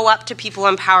don't go up to people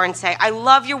in power and say, I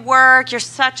love your work, you're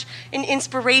such an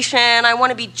inspiration, I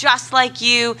want to be just like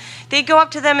you. They go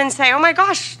up to them and say, oh my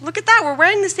gosh, look at that, we're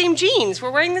wearing the same jeans,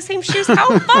 we're wearing the same shoes,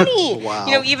 how funny.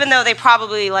 Wow. Even though they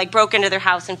probably broke into their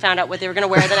house and found out what they were going to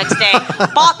wear the next day,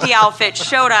 bought the outfit,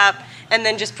 showed up, and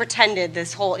then just pretended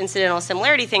this whole incidental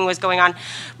similarity thing was going on.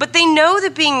 But they know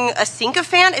that being a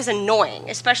sycophant is annoying,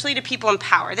 especially to people in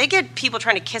power. They get people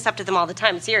trying to kiss up to them all the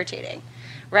time. It's irritating,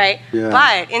 right? Yeah.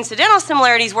 But incidental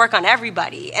similarities work on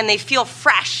everybody, and they feel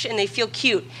fresh, and they feel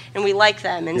cute, and we like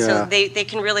them. And so they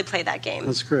can really play that game.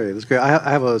 That's great. That's great. I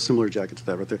have a similar jacket to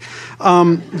that right there.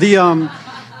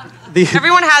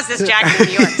 Everyone has this jacket in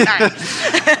New York,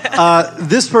 sorry.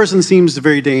 This person seems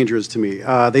very dangerous to me.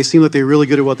 They seem like they're really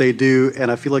good at what they do, and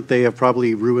I feel like they have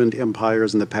probably ruined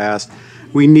empires in the past.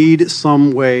 We need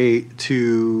some way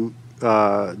to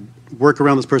work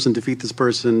around this person, defeat this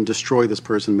person, destroy this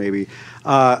person, maybe.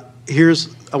 I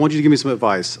want you to give me some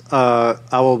advice.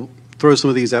 I will throw some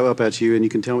of these up at you, and you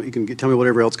can tell me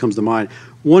whatever else comes to mind.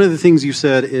 One of the things you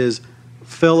said is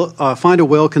find a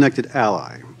well-connected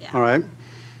ally. Yeah. All right?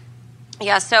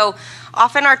 Yeah, so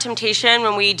often our temptation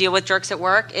when we deal with jerks at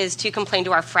work is to complain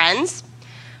to our friends.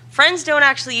 Friends don't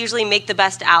actually usually make the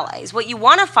best allies. What you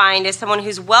want to find is someone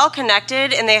who's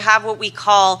well-connected and they have what we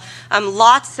call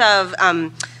lots of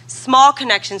small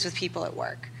connections with people at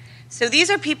work. So these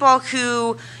are people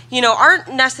who,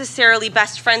 aren't necessarily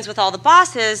best friends with all the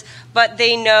bosses, but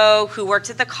they know who works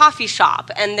at the coffee shop,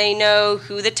 and they know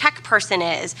who the tech person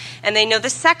is, and they know the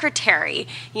secretary.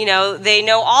 They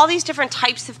know all these different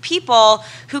types of people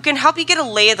who can help you get a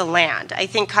lay of the land. I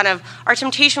think kind of our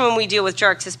temptation when we deal with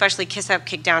jerks, especially kiss up,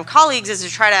 kick down colleagues, is to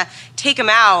try to take them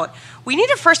out. We need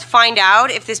to first find out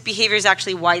if this behavior is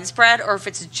actually widespread or if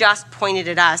it's just pointed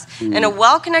at us. And a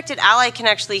well-connected ally can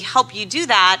actually help you do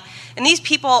that. And these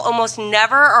people almost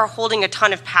never are holding a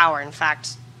ton of power. In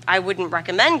fact, I wouldn't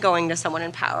recommend going to someone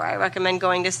in power. I recommend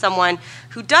going to someone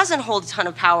who doesn't hold a ton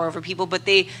of power over people, but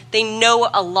they know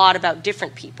a lot about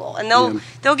different people. And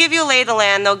they'll give you a lay of the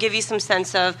land. They'll give you some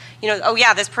sense of, oh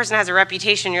yeah, this person has a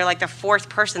reputation. You're like the fourth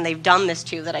person they've done this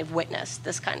to that I've witnessed,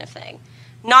 this kind of thing.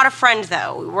 Not a friend,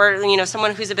 though. We're,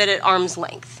 someone who's a bit at arm's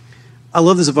length. I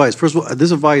love this advice. First of all, this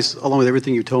advice, along with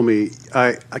everything you told me,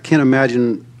 I can't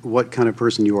imagine what kind of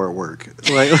person you are at work.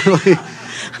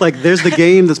 Like there's the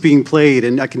game that's being played,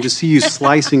 and I can just see you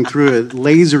slicing through it,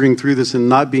 lasering through this, and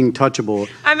not being touchable.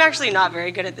 I'm actually not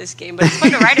very good at this game, but it's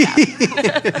fun to write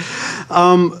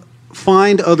about.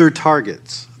 Find other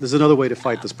targets. There's another way to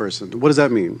fight this person. What does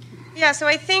that mean? Yeah, so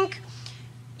I think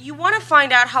you want to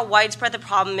find out how widespread the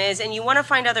problem is, and you want to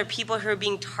find other people who are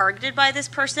being targeted by this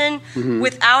person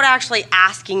without actually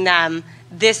asking them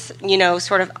this,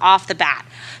 sort of off the bat.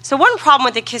 So one problem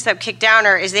with the kiss up, kick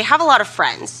downer is they have a lot of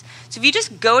friends. So if you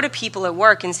just go to people at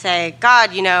work and say, God,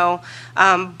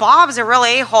 Bob's a real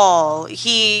a-hole.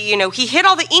 He hid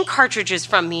all the ink cartridges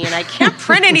from me, and I can't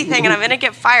print anything, and I'm going to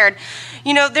get fired.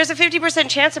 There's a 50%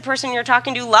 chance the person you're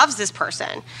talking to loves this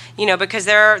person, because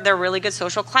they're a really good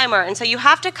social climber. And so you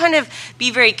have to kind of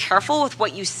be very careful with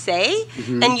what you say,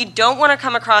 and you don't want to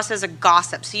come across as a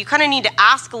gossip. So you kind of need to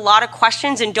ask a lot of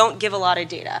questions and don't give a lot of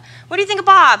data. What do you think of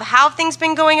Bob? How have things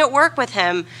been going at work with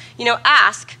him?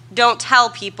 Ask. Don't tell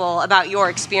people about your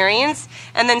experience.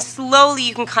 And then slowly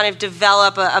you can kind of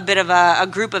develop a bit of a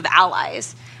group of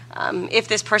allies. If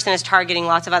this person is targeting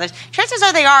lots of others. Chances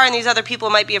are they are, and these other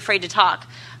people might be afraid to talk.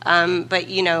 But,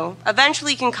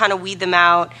 eventually you can kind of weed them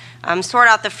out, sort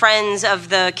out the friends of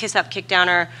the kiss-up,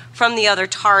 kick-downer from the other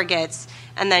targets.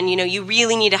 And then, you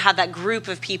really need to have that group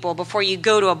of people before you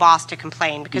go to a boss to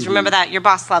complain. Because remember that your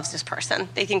boss loves this person.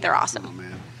 They think they're awesome. Oh,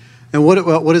 man. And what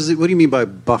do you mean by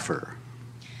buffer?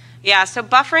 Yeah, so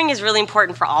buffering is really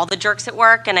important for all the jerks at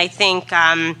work. And I think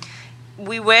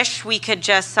we wish we could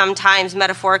just sometimes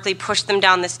metaphorically push them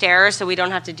down the stairs so we don't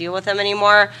have to deal with them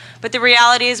anymore. But the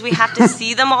reality is we have to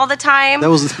see them all the time. That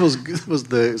was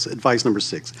the advice number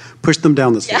 6. Push them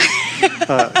down the stairs.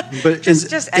 Yeah. But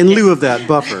just in lieu of that,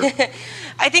 buffer.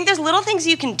 I think there's little things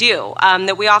you can do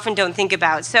that we often don't think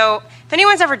about. So if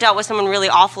anyone's ever dealt with someone really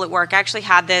awful at work, I actually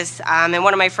had this in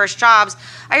one of my first jobs.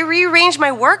 I rearranged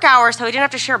my work hours so I didn't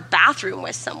have to share a bathroom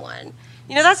with someone.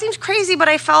 That seems crazy, but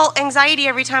I felt anxiety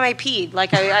every time I peed.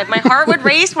 Like, my heart would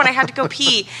race when I had to go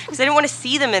pee because I didn't want to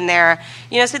see them in there.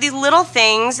 So these little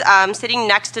things, sitting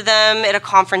next to them at a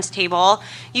conference table,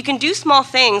 you can do small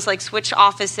things like switch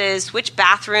offices, switch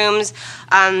bathrooms.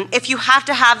 If you have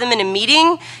to have them in a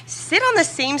meeting, sit on the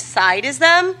same side as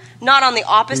them, not on the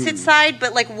opposite side,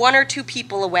 but like 1 or 2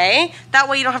 people away. That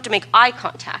way you don't have to make eye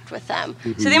contact with them.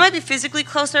 So they might be physically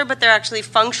closer, but they're actually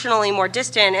functionally more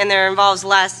distant, and there involves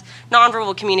less nonverbal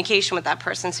communication with that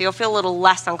person, so you'll feel a little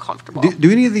less uncomfortable.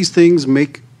 Do any of these things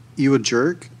make you a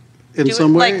jerk in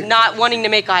some way? Like not wanting to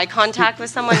make eye contact with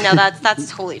someone? No,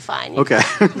 that's totally fine. Okay.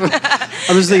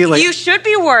 I'm just thinking you should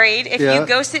be worried if you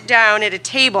go sit down at a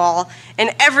table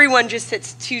and everyone just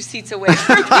sits 2 seats away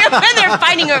from you and they're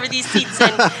fighting over these seats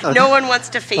and no one wants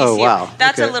to face you. Wow.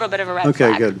 That's a little bit of a red flag.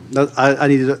 Okay, good. I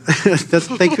need to.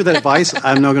 Thank you for that advice.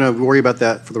 I'm not going to worry about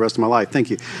that for the rest of my life.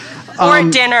 Thank you. Or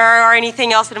dinner or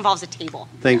anything else that involves a table.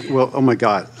 Oh my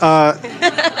God.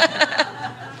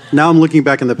 Now I'm looking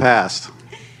back in the past.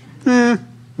 Well,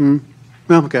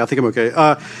 okay, I think I'm okay.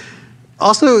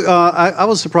 Also, I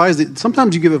was surprised that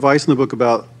sometimes you give advice in the book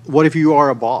about what if you are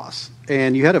a boss,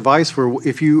 and you had advice for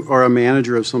if you are a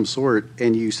manager of some sort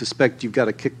and you suspect you've got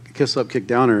a kiss up, kick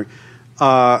downer.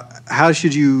 How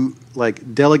should you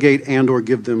delegate and or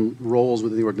give them roles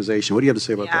within the organization? What do you have to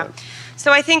say about that?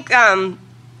 So I think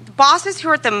bosses who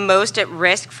are the most at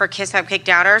risk for kiss up, kick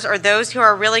downers are those who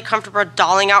are really comfortable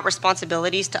doling out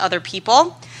responsibilities to other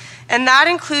people. And that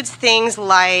includes things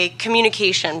like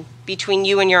communication between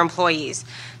you and your employees.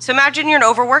 So imagine you're an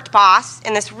overworked boss,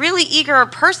 and this really eager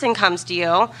person comes to you.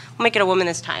 We'll make it a woman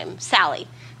this time, Sally.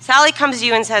 Sally comes to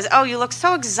you and says, oh, you look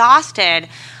so exhausted.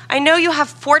 I know you have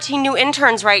 14 new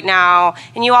interns right now,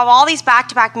 and you have all these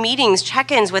back-to-back meetings,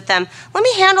 check-ins with them. Let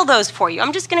me handle those for you.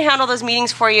 I'm just going to handle those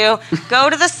meetings for you. Go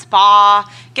to the spa,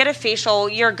 get a facial,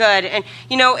 you're good. And,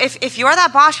 if you're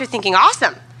that boss, you're thinking,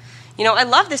 awesome. I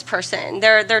love this person.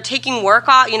 They're taking work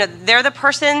off. They're the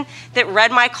person that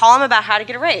read my column about how to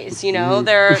get a raise.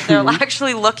 They're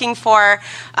actually looking for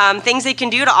things they can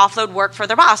do to offload work for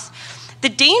their boss. The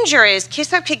danger is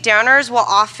kiss up, kick downers will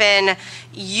often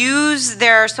use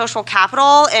their social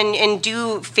capital and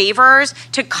do favors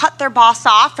to cut their boss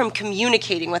off from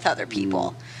communicating with other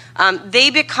people.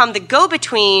 They become the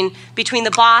go-between between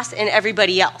the boss and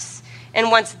everybody else. And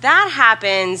once that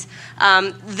happens,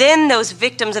 then those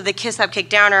victims of the kiss up, kick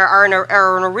downer are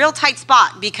in a real tight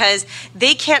spot because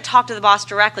they can't talk to the boss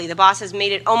directly. The boss has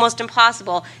made it almost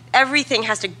impossible. Everything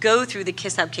has to go through the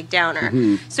kiss up, kick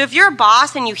downer. So if you're a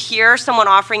boss and you hear someone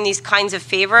offering these kinds of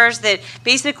favors that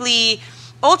basically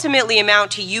ultimately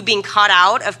amount to you being cut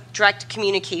out of direct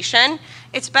communication,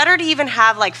 it's better to even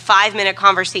have 5-minute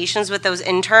conversations with those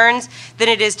interns than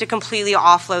it is to completely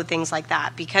offload things like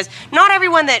that, because not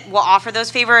everyone that will offer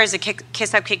those favors is a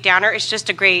kiss up, kick downer. It's just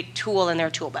a great tool in their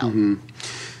tool belt.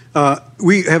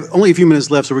 We have only a few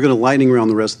minutes left, so we're going to lightning round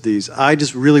the rest of these. I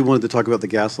just really wanted to talk about the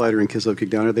gaslighter and kiss up, kick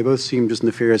downer. They both seem just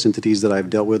nefarious entities that I've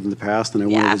dealt with in the past, and I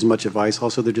wanted as much advice.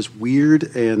 Also, they're just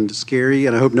weird and scary,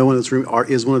 and I hope no one in this room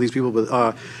is one of these people.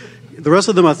 But the rest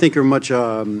of them, I think, are much.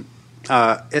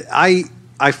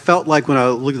 I felt like when I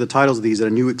looked at the titles of these that I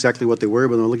knew exactly what they were,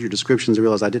 but when I looked at your descriptions, I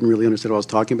realized I didn't really understand what I was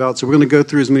talking about. So we're going to go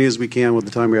through as many as we can with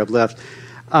the time we have left.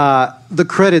 The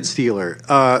credit stealer.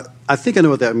 I think I know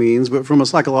what that means, but from a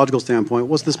psychological standpoint,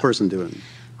 what's this person doing?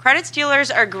 Credit stealers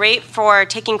are great for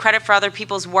taking credit for other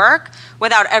people's work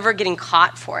without ever getting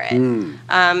caught for it.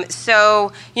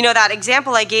 So, that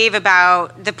example I gave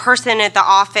about the person at the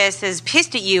office is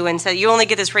pissed at you and said, you only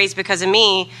get this raise because of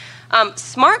me.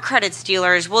 Smart credit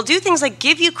stealers will do things like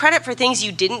give you credit for things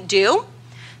you didn't do.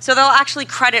 So they'll actually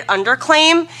credit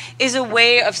underclaim is a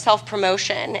way of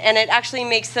self-promotion, and it actually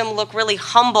makes them look really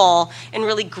humble and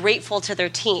really grateful to their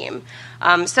team.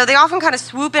 So they often kind of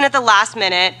swoop in at the last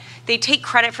minute. They take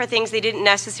credit for things they didn't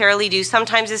necessarily do.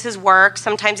 Sometimes this is work,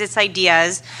 sometimes it's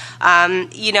ideas,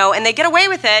 and they get away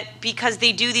with it because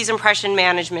they do these impression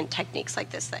management techniques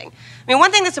like this thing. I mean,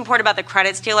 one thing that's important about the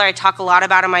credit stealer I talk a lot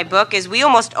about in my book is we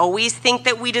almost always think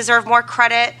that we deserve more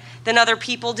credit than other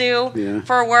people do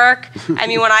for work. I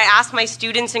mean, when I ask my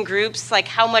students in groups,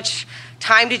 how much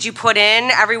time did you put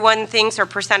in? Everyone thinks, or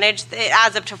percentage, it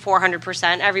adds up to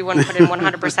 400%. Everyone put in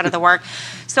 100% of the work.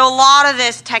 So a lot of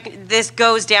this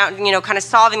goes down, kind of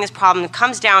solving this problem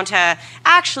comes down to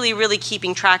actually really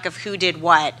keeping track of who did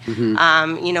what,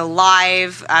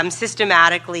 live,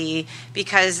 systematically,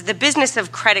 because the business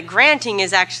of credit granting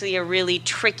is actually a really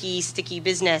tricky, sticky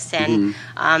business, and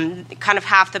kind of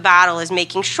half the battle is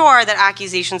making sure that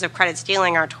accusations of credit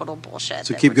stealing are total bullshit.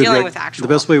 So keep dealing with actual.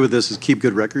 The best way with this is keep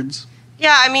good records.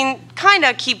 Yeah, I mean, kind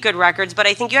of keep good records, but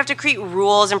I think you have to create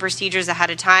rules and procedures ahead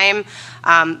of time.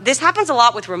 This happens a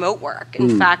lot with remote work.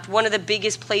 In fact, one of the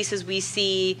biggest places we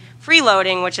see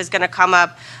freeloading, which is going to come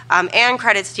up, and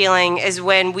credit stealing, is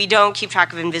when we don't keep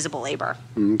track of invisible labor.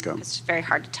 Okay. It's very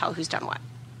hard to tell who's done what.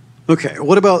 Okay,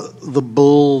 what about the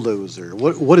bulldozer?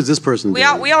 What is this person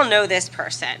doing? We all know this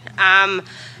person.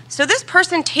 So this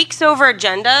person takes over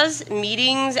agendas,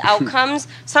 meetings, outcomes,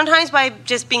 sometimes by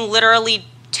just being literally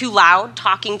too loud,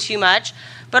 talking too much,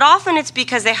 but often it's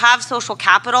because they have social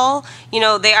capital.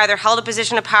 They either held a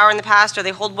position of power in the past or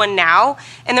they hold one now,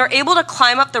 and they're able to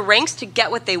climb up the ranks to get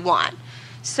what they want.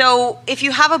 So if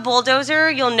you have a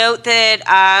bulldozer, you'll note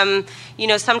that,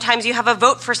 sometimes you have a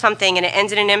vote for something and it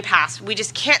ends in an impasse. We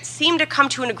just can't seem to come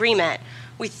to an agreement.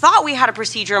 We thought we had a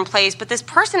procedure in place, but this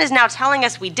person is now telling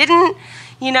us we didn't.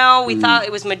 We thought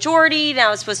it was majority,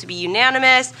 now it's supposed to be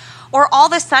unanimous. Or all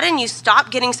of a sudden you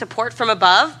stop getting support from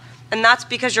above, and that's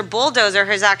because your bulldozer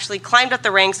has actually climbed up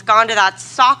the ranks, gone to that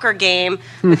soccer game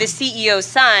with the CEO's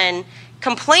son,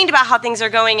 complained about how things are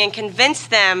going, and convinced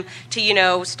them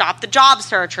to, stop the job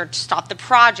search or to stop the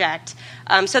project.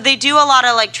 So they do a lot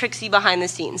of tricksy behind the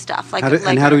scenes stuff.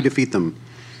 How do we defeat them?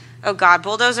 Oh God,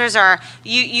 bulldozers are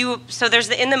so there's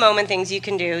the in the moment things you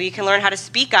can do. You can learn how to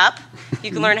speak up.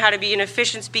 You can learn how to be an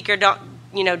efficient speaker.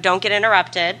 Don't get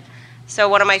interrupted. So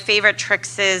one of my favorite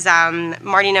tricks is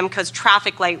Marty Nemco's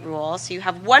traffic light rule. So you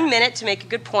have 1 minute to make a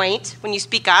good point when you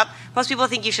speak up. Most people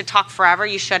think you should talk forever.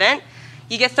 You shouldn't.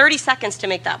 You get 30 seconds to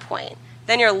make that point.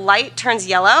 Then your light turns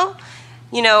yellow.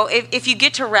 If you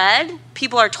get to red,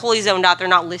 people are totally zoned out. They're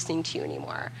not listening to you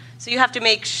anymore. So you have to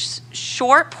make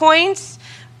short points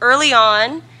early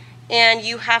on, and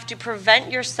you have to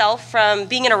prevent yourself from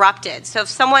being interrupted. So if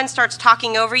someone starts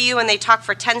talking over you and they talk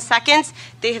for 10 seconds,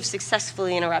 they have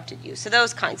successfully interrupted you. So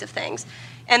those kinds of things.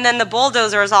 And then the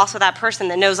bulldozer is also that person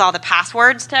that knows all the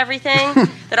passwords to everything,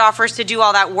 that offers to do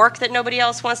all that work that nobody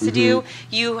else wants to do.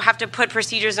 You have to put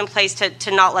procedures in place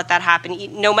to not let that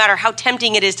happen, no matter how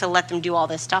tempting it is to let them do all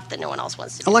this stuff that no one else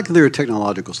wants to do. I like that there are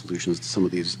technological solutions to some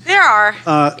of these. There are.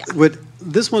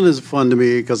 This one is fun to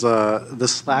me because the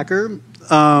Slacker.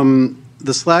 Well,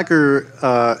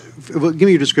 give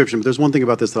me your description, but there's one thing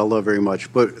about this that I love very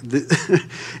much. But this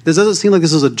doesn't seem like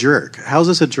this is a jerk. How's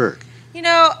this a jerk? You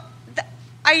know,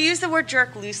 I use the word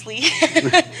jerk loosely.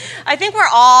 I think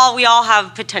we all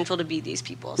have potential to be these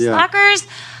people. Yeah. Slackers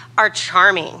are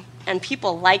charming, and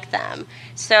people like them.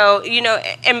 So, you know,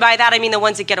 and by that I mean the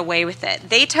ones that get away with it.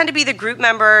 They tend to be the group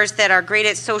members that are great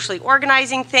at socially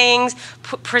organizing things,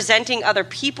 presenting other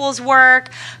people's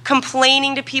work,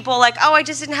 complaining to people like, oh, I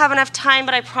just didn't have enough time,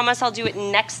 but I promise I'll do it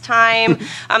next time.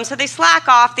 So they slack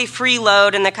off, they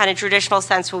freeload in the kind of traditional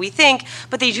sense what we think,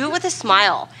 but they do it with a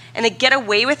smile. And they get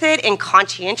away with it in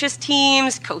conscientious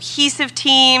teams, cohesive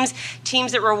teams,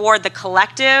 teams that reward the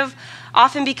collective.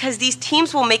 Often because these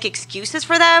teams will make excuses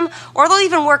for them, or they'll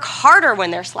even work harder when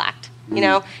they're slacked. You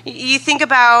know, you think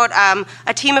about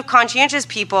a team of conscientious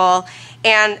people,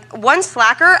 and one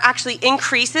slacker actually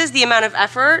increases the amount of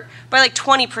effort by like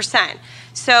 20%.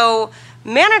 So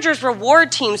managers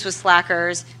reward teams with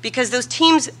slackers because those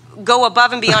teams go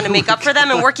above and beyond to make up for them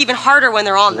and work even harder when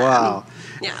they're on them. Wow.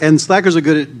 Yeah. And slackers are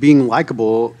good at being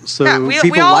likable, so we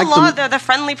people all like love them. the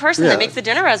friendly person that makes the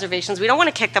dinner reservations. We don't want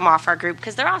to kick them off our group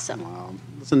because they're awesome. Wow.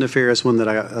 That's a nefarious one that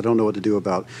I don't know what to do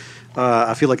about.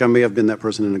 I feel like I may have been that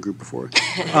person in a group before.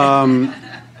 Then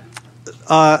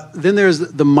there's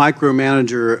the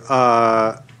micromanager.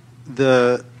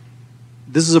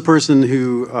 This is a person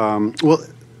who,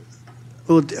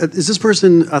 is this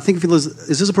person? I think is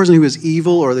this a person who is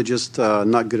evil, or are they just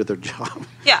not good at their job?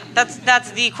 Yeah, that's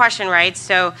the question, right?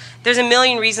 So there's a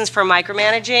million reasons for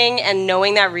micromanaging, and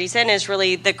knowing that reason is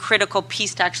really the critical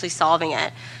piece to actually solving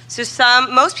it. So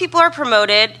most people are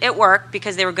promoted at work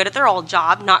because they were good at their old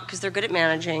job, not because they're good at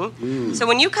managing. So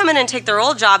when you come in and take their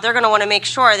old job, they're going to want to make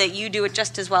sure that you do it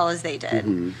just as well as they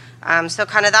did. So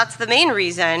kind of that's the main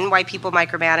reason why people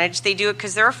micromanage. They do it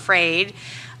because they're afraid.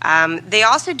 They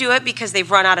also do it because they've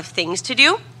run out of things to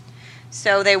do.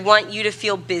 So they want you to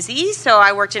feel busy. So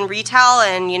I worked in retail,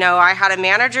 and I had a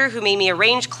manager who made me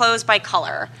arrange clothes by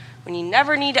color when you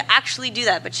never need to actually do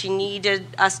that, but she needed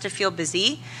us to feel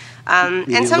busy.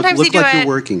 And sometimes look they do like it. You're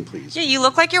working, please. Yeah, you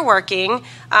look like you're working.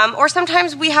 Or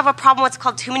sometimes we have a problem what's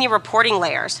called too many reporting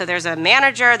layers. So there's a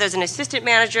manager, there's an assistant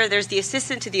manager, there's the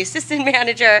assistant to the assistant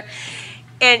manager.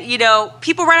 And,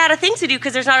 people run out of things to do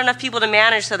because there's not enough people to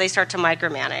manage, so they start to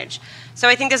micromanage. So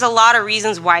I think there's a lot of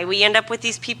reasons why we end up with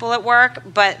these people at work,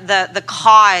 but the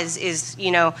cause is,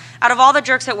 out of all the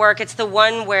jerks at work, it's the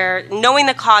one where knowing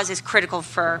the cause is critical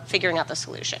for figuring out the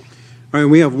solution. All right,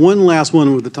 we have one last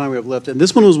one with the time we have left. And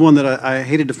this one was one that I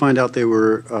hated to find out they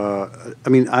were, I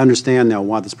understand now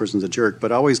why this person's a jerk,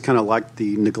 but I always kind of liked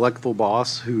the neglectful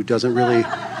boss who doesn't really...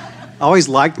 I always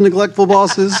liked neglectful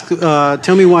bosses.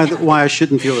 Tell me why I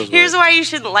shouldn't feel this way. Here's why you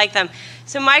shouldn't like them.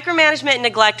 So micromanagement and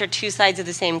neglect are two sides of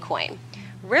the same coin.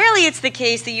 Rarely it's the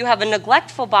case that you have a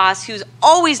neglectful boss who's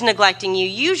always neglecting you.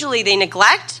 Usually they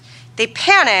neglect, they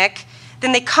panic,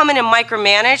 then they come in and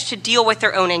micromanage to deal with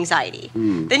their own anxiety.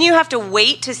 Then you have to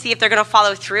wait to see if they're going to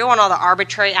follow through on all the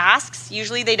arbitrary asks.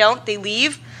 Usually they don't. They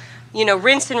leave,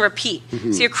 rinse and repeat.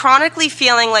 So you're chronically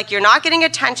feeling like you're not getting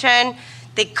attention.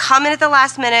 They come in at the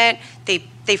last minute,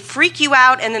 they freak you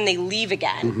out, and then they leave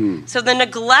again. So the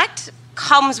neglect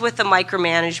comes with the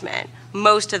micromanagement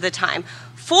most of the time.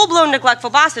 Full-blown neglectful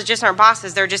bosses just aren't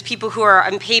bosses. They're just people who are,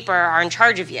 on paper, are in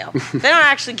charge of you. They don't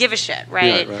actually give a shit,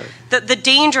 right? Yeah, right. The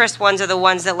dangerous ones are the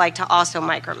ones that like to also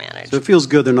micromanage. So it feels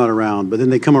good they're not around, but then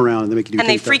they come around and they make you do things.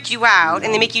 And they freak you out,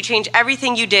 and they make you change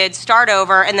everything you did, start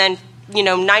over, and then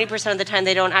 90% of the time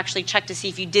they don't actually check to see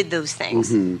if you did those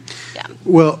things. Yeah.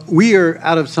 Well, we are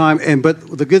out of time,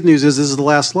 but the good news is this is the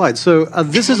last slide. So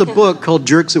this is a book called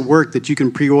Jerks at Work that you can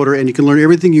pre-order, and you can learn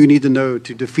everything you need to know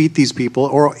to defeat these people,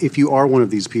 or if you are one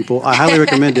of these people. I highly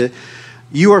recommend it.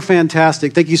 You are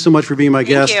fantastic. Thank you so much for being my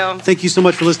guest. Thank you. Thank you so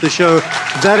much for listening to the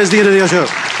show. That is the end of the show.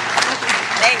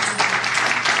 Thanks.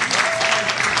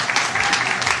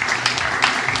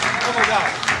 Oh my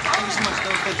God. Thank you so much.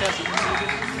 That was fantastic.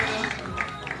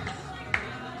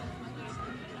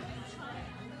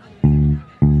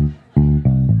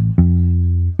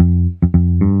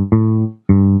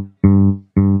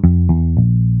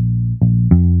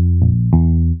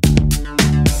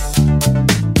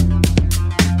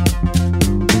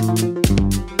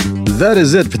 That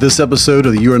is it for this episode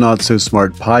of the You Are Not So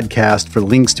Smart podcast. For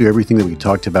links to everything that we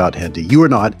talked about, head to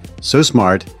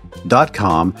youarenotsosmart.com.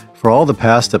 SoFantastic.com. For all the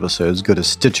past episodes, go to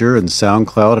Stitcher and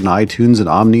SoundCloud and iTunes and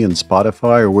Omni and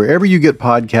Spotify or wherever you get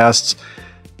podcasts.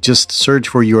 Just search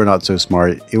for You Are Not So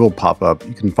Smart. It will pop up.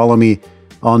 You can follow me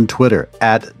on Twitter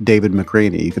at David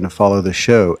McRaney. You can follow the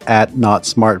show at Not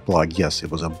Smart Blog. Yes,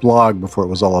 it was a blog before it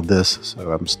was all of this,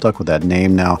 so I'm stuck with that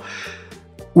name now.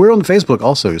 We're on Facebook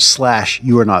also, /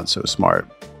 You Are Not So Smart.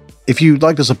 If you'd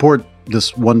like to support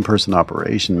this one-person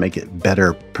operation, make it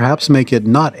better, perhaps make it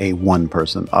not a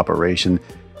one-person operation,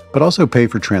 but also pay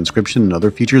for transcription and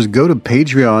other features, go to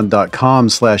patreon.com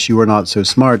 / You Are Not So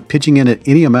Smart. Pitching in at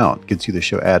any amount gets you the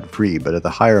show ad-free, but at the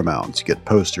higher amounts, you get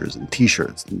posters and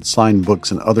t-shirts and signed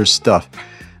books and other stuff.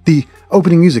 The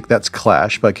opening music, that's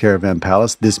Clash by Caravan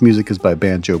Palace. This music is by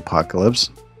Banjo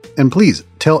Apocalypse. And please,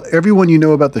 tell everyone you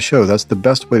know about the show. That's the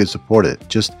best way to support it.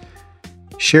 Just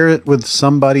share it with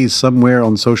somebody somewhere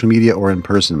on social media or in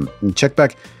person. And check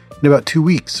back in about 2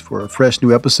 weeks for a fresh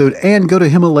new episode. And go to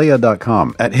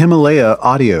Himalaya.com. At Himalaya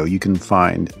Audio, you can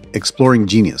find Exploring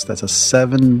Genius. That's a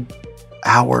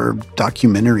 7-hour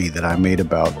documentary that I made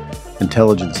about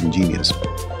intelligence and genius.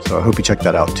 So I hope you check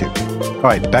that out too. All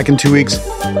right, back in 2 weeks.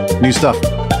 New stuff.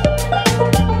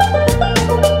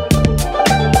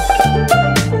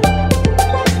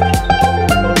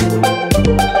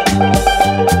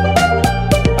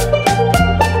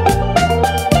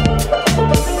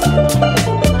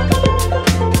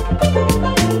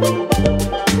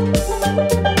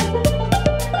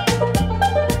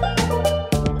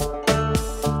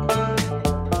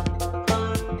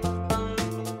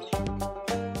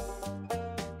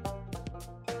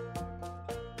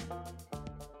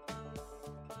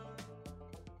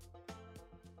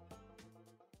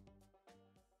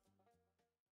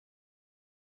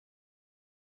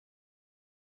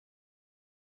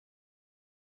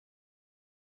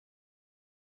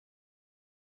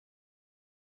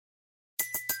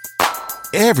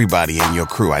 Everybody in your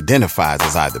crew identifies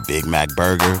as either Big Mac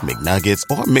Burger, McNuggets,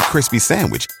 or McCrispy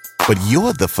Sandwich. But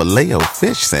you're the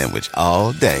Filet-O-Fish Sandwich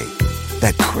all day.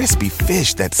 That crispy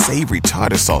fish, that savory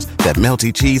tartar sauce, that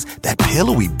melty cheese, that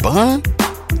pillowy bun.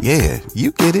 Yeah,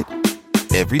 you get it.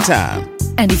 Every time.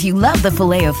 And if you love the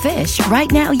Filet-O-Fish,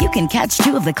 right now you can catch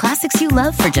 2 of the classics you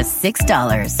love for just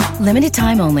 $6. Limited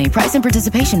time only. Price and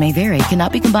participation may vary.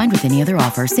 Cannot be combined with any other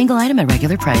offer. Single item at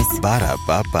regular price.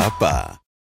 Ba-da-ba-ba-ba.